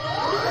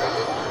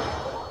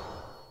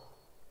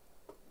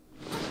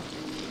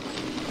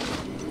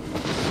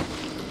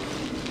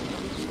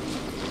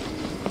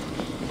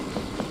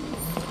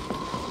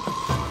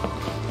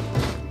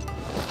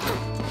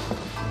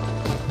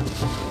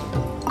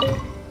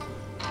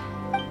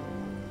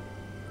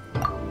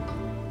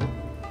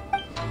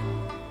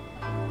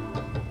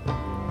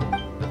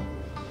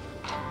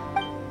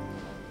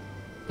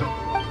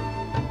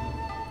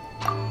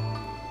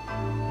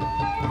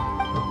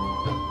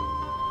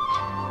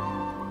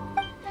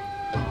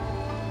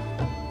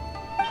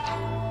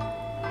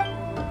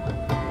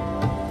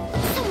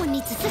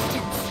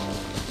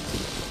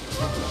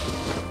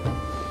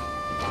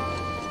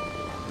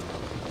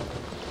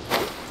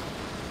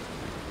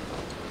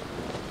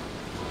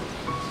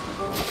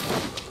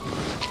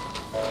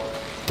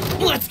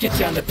 Let's get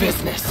down to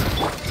business.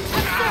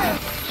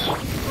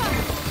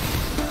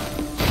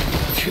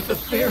 To the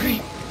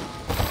fairy.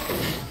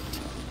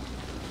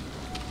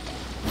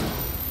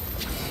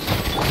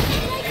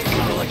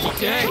 Lucky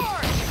day.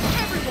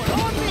 Everyone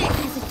on me!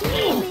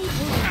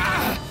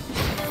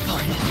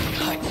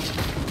 Finally,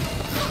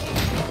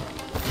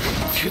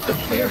 to the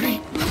fairy.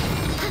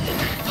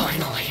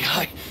 Finally,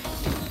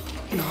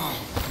 no.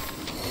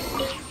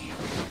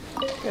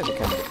 You guys are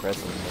kind of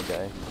depressing, my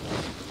guy.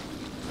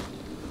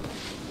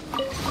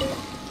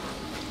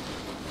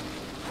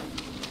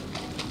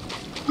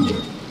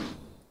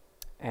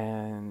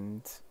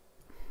 And,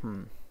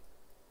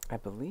 I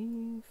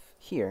believe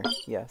here,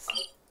 yes.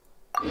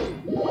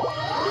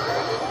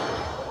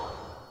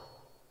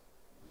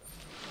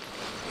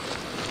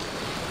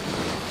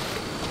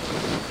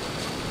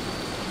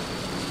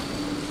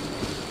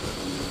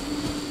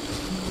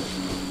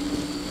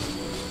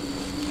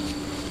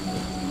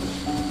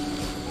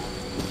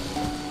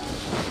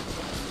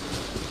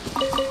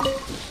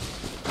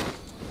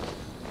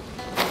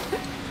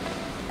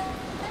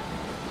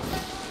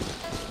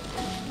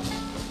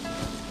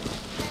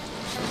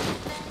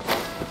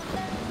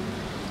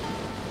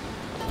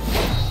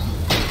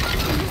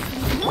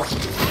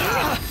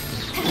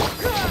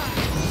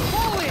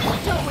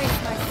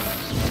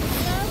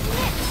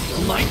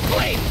 My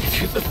blade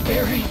to the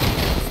fairy.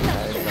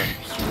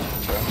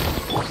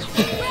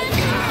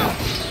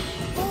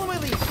 Follow my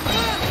lead!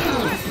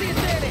 Press the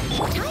advantage!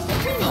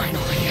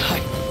 Finally,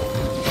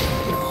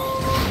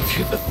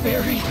 to the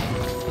fairy.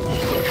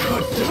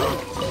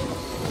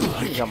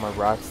 You got more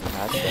rocks than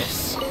that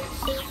stuff.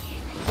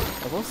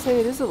 I will say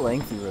it is a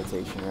lengthy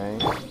rotation,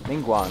 right?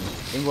 Ningguang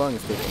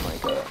is taking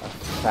like a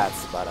fat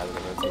spot out of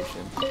the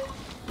rotation.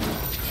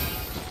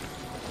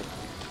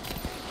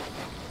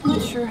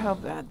 Not sure how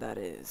bad that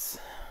is.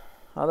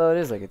 Although it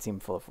is like a team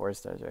full of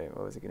 4-stars, right?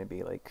 What was it going to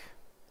be, like,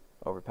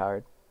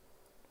 overpowered?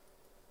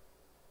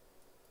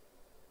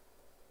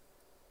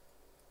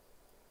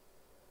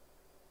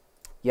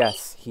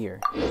 Yes, here.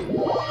 Oh.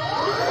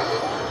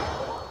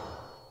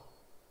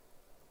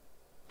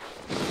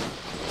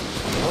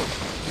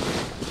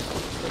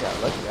 I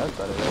got lucky. I was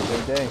about to have a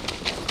good day.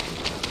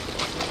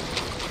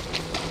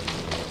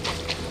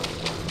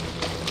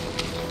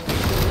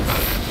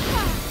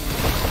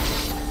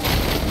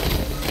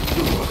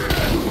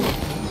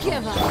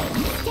 Give up.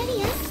 Steady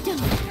as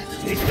stone.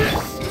 Take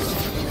this!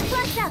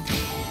 Flash up.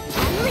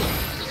 Unleash.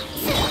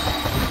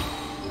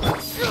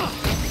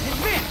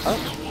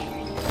 Advance!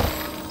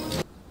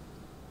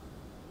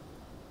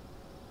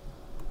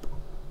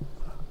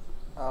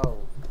 Oh.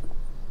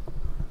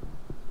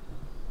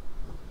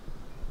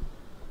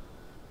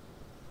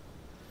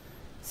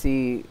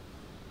 See,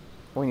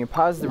 when you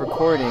pause the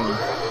recording,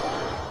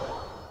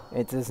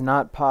 it does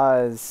not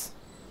pause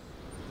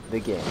the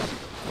game.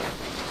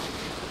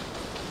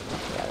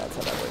 Yeah, that's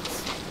how that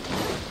works.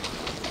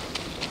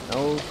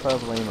 No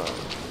problemo.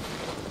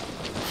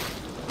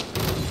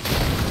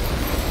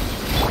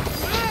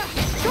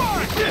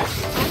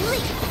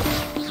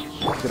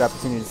 Good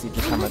opportunity to see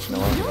just how much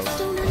Noel No does.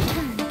 stone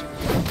unturned.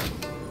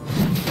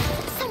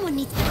 Someone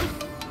needs to...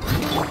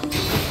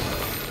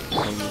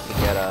 Maybe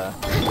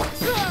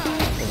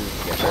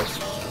get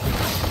first.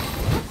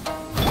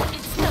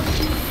 It's no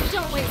use.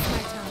 Don't waste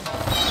my time.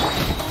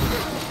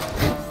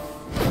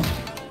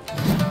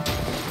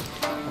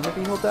 Or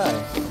maybe he'll die.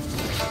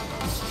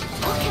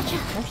 I'll catch up.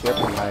 Actually, they're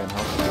pretty high in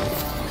health.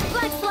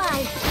 Black fly.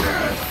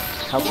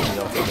 Helping me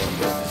don't get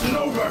damage. It's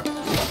over.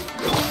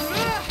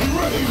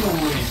 Ready to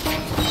win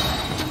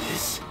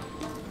this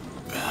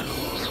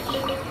battle.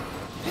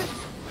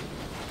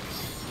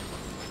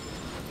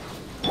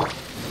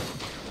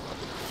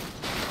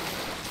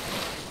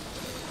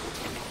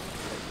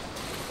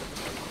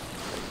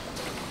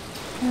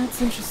 Yeah,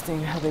 it's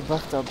interesting how they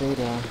buffed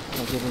Albedo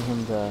by giving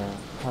him the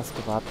Husk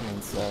of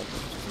Opulence set,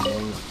 which is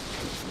made,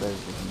 so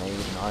there's just made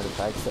an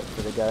artifact set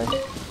for the guy.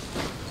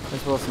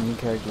 As well as some new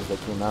characters that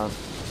came out.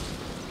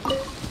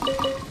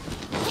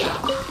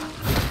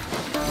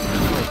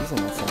 Yeah, these are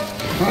not so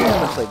nice.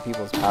 How much like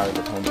people's power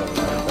depends on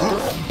the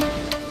artifacts.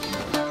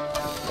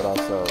 But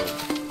also, it's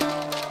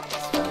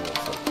funny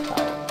it's like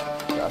how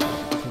graphic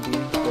you can be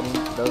getting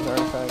those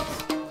artifacts.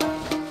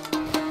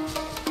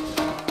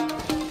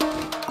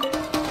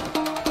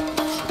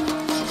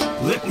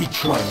 Let me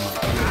try my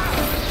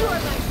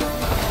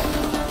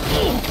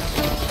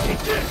Take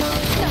this!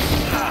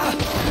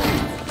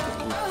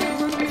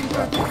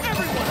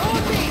 Everyone on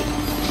me!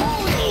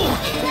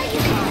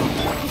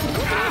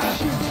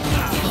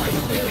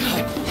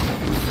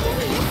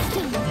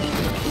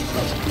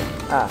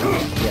 Ah,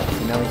 yeah,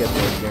 so now we get the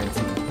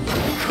guarantee.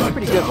 It's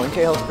pretty good, 1k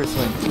health per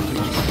swing.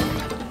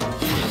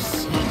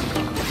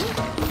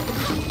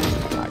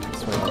 I can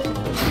swing up.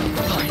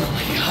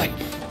 Finally,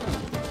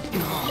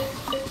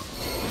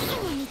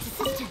 Someone needs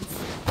assistance.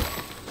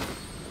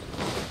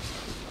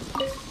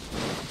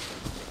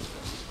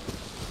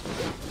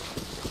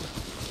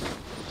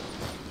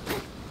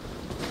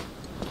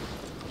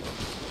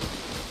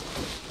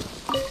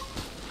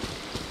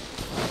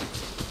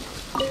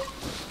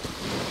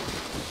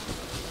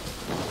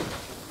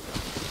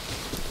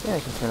 Yeah, I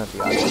can turn up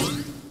the audio.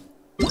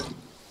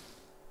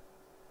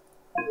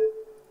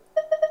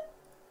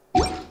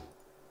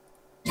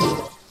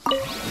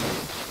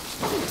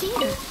 Oh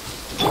dear.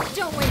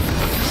 Don't waste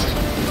my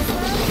time.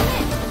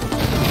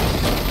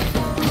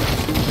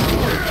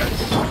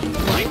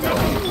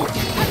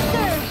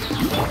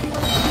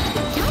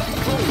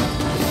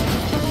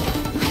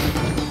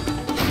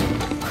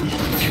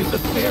 to the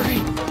ferry.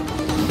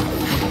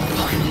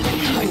 Finally,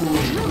 I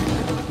win.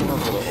 That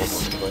was a little over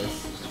the place.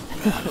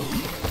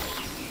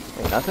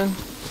 Hey, nothing?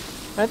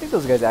 I think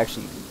those guys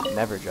actually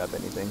never drop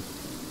anything.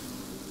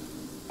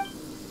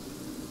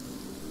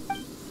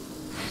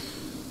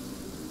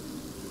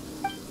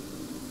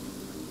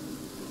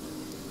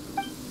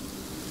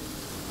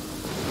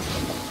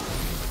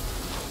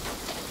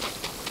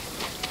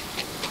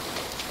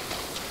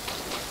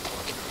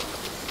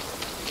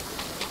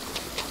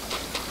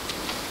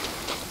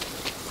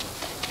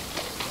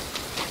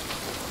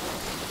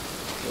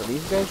 Will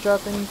these guys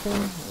drop anything?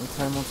 Only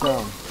time will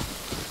tell.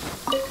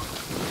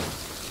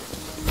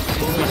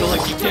 It's a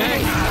lucky day.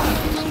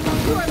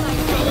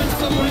 Going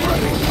somewhere.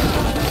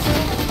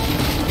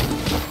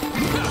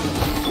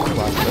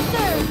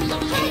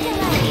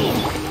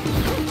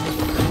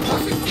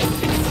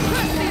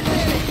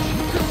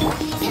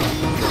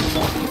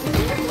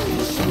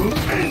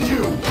 And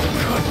you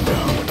cut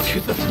down to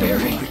the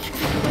ferry.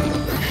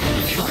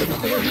 To the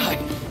ferry.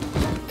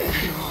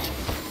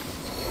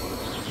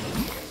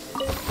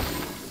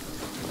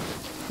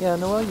 Yeah,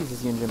 Noelle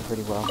uses Yunjin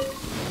pretty well.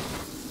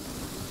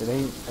 Do they?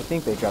 I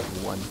think they dropped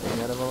one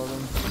thing out of all of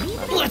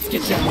them. Let's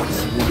get down.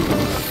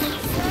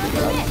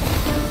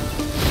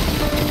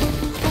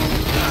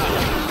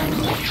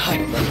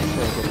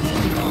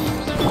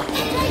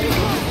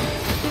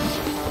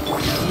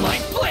 My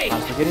blade.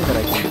 I'm forgetting that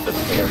I can To the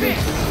ferry.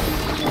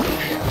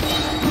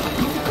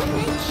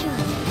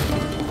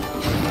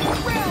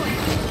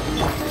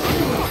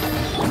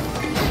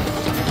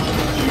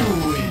 You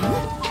win.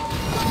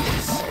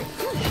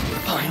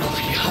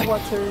 Finally,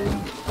 water.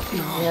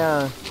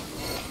 Yeah,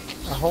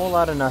 a whole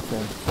lot of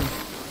nothing.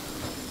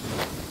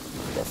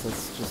 Guess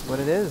it's just what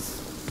it is.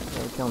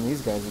 Gotta killing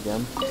these guys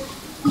again.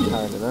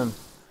 Tired of them.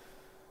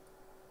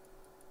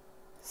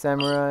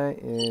 Samurai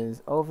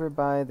is over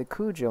by the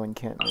Kujo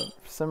encampment.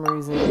 For some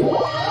reason,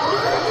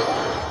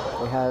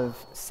 they have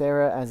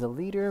Sarah as a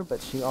leader,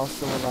 but she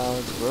also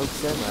allows Rogue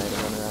Samurai to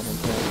run around her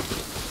camp.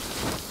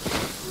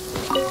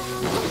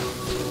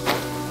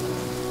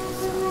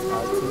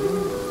 Odd to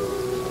me.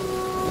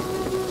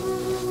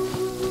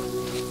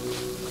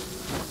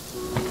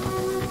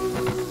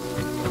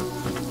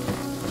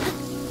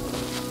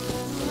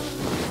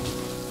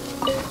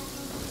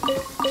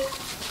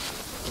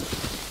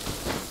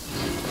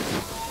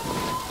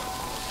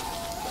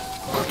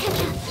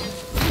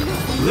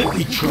 let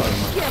me try.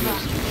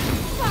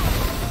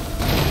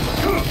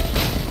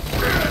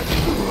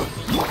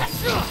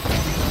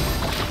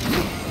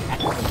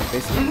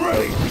 Basically,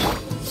 Ready.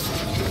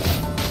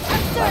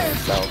 by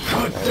himself.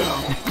 Cut down.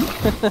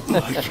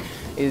 Like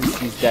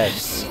He's dead.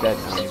 He's dead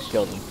now. He's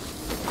killed him.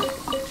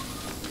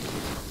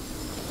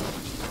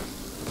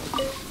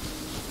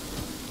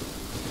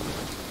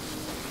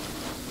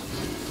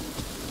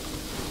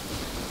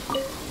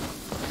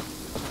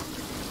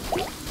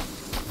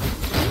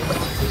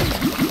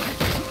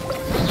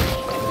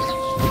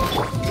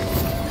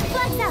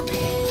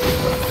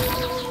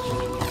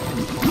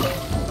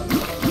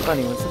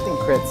 funny, when something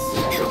crits,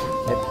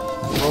 it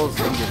rolls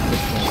into your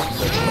crits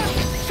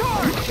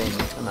thing.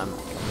 And I'm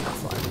not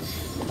sliding.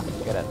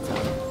 Get out of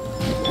town.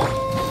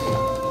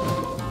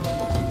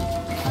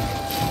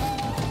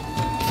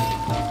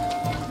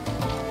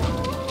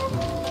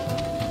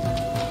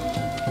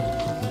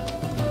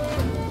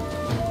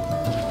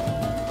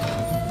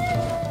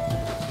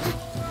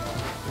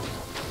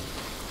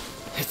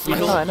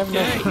 Oh, I never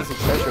noticed the piece of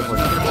treasure board.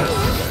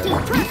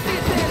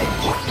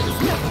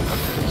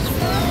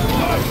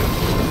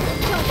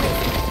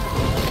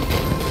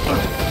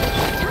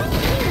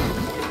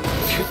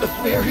 To the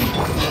ferry.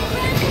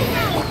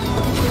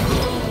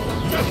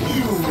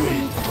 You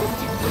win.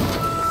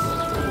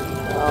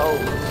 Oh.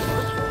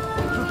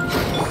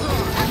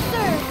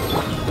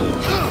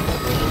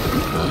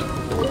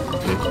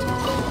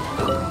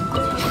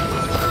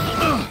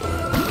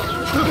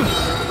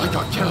 I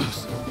got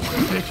careless.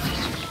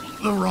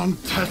 The wrong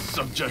test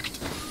subject.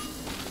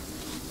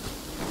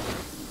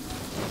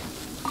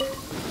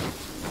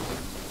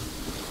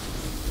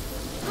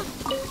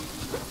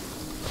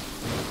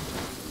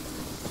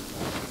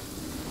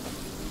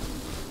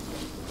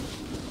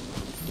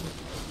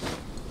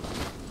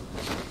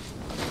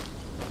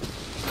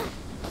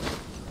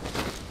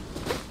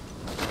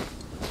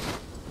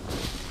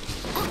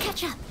 I'll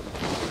catch up.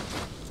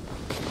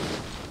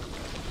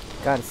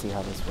 Gotta see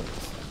how this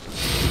works.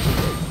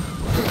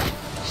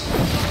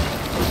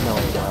 No,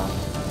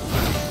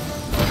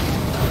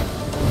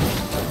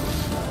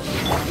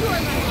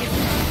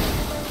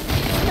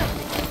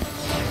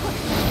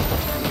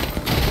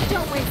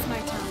 Don't waste my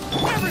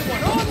time.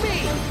 Everyone on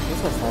me!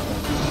 this has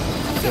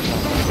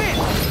happened.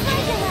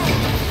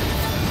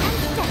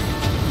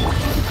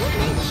 Good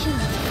night,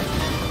 shield.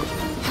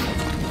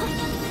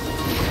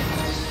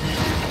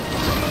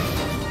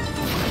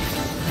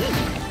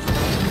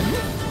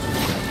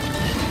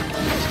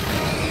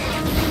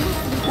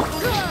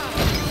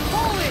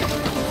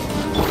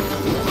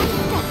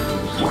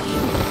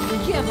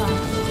 Give up.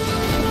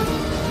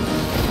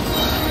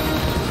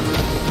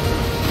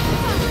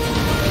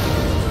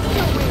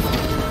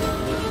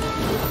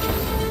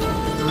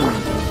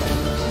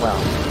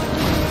 Well.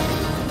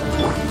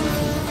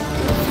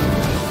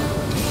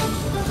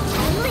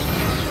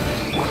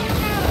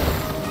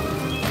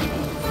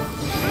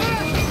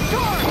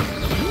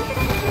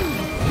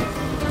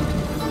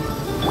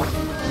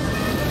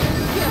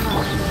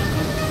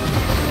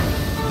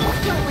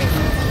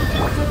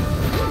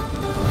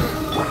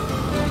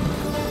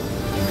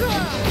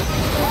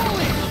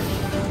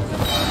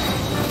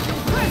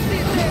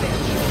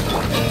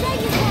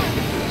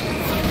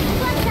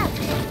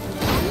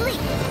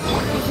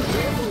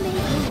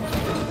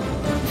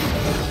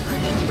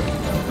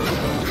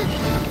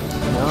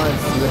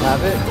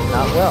 Have it?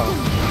 Not well.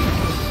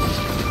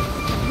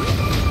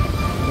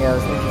 Yeah, it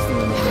was interesting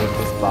when they made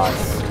this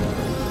boss.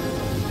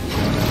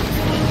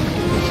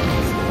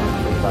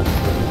 The buttons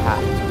that you have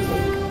to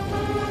take.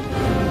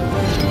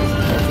 You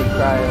can't take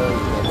cryo, you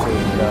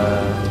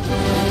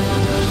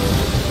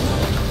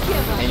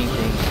can't take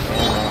anything,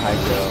 animal,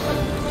 hydro.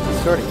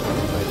 It's sort of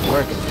cute, but it's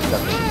working for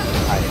something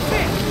hiding.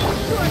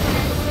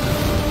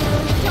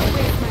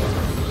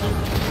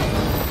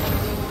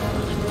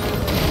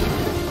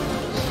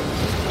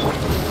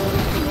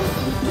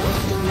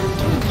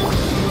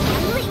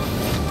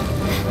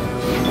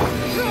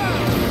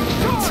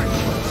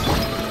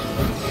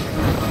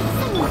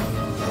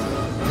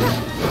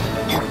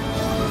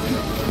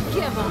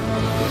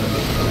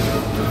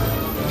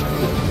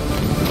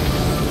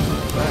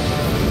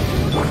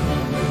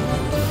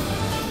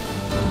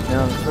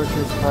 Now the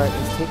torturous part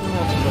is taking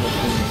out the little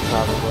things,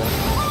 probably.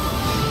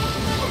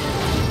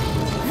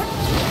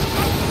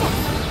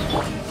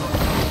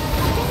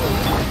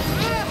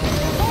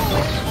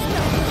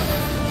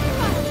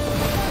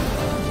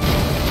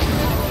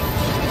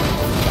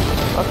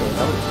 Okay,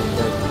 that was pretty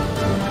good.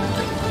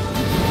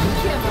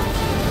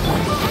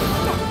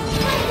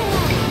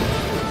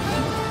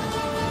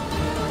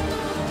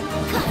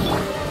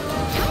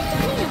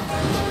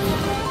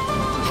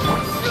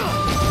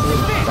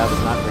 That was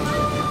not pretty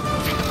good.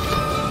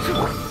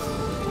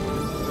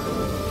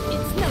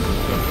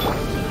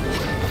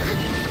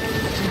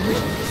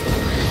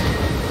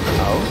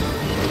 Oh?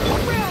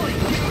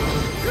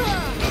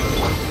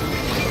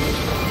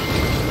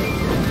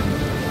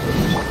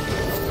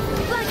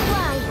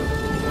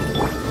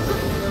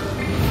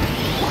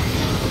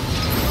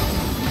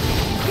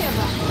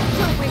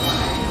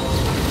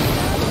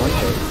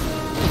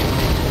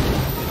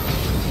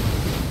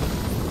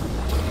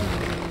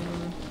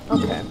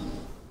 Okay.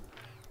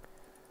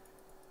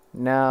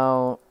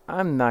 Now,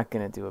 I'm not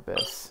gonna do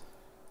Abyss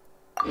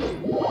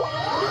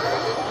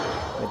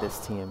with this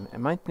team.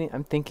 I'm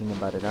thinking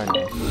about it, aren't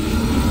I?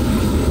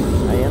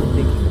 I am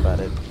thinking about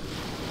it.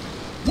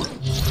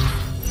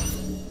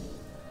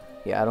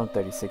 Yeah, I don't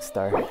 36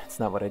 star. It's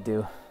not what I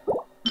do.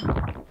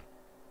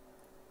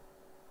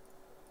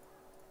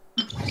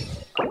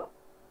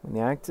 When the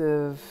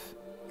active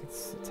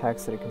gets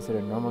attacks that are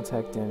considered normal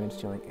attack damage,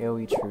 dealing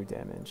AoE true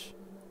damage.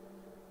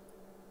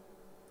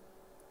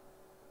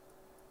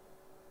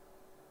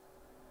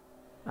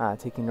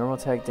 Taking normal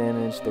attack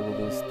damage, they will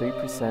lose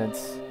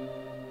 3%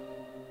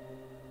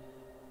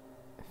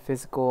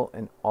 physical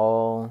and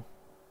all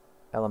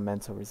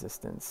elemental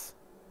resistance.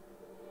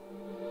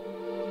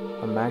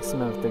 A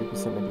maximum of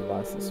 30% may be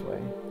lost this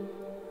way.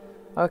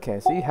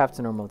 Okay, so you have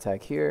to normal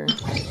attack here.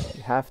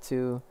 You have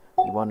to.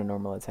 You want a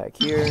normal attack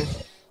here.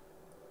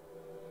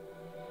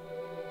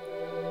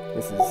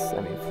 This is,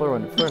 I mean, floor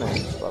 1 to floor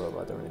 9, blah blah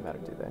blah, don't really matter,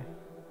 do they?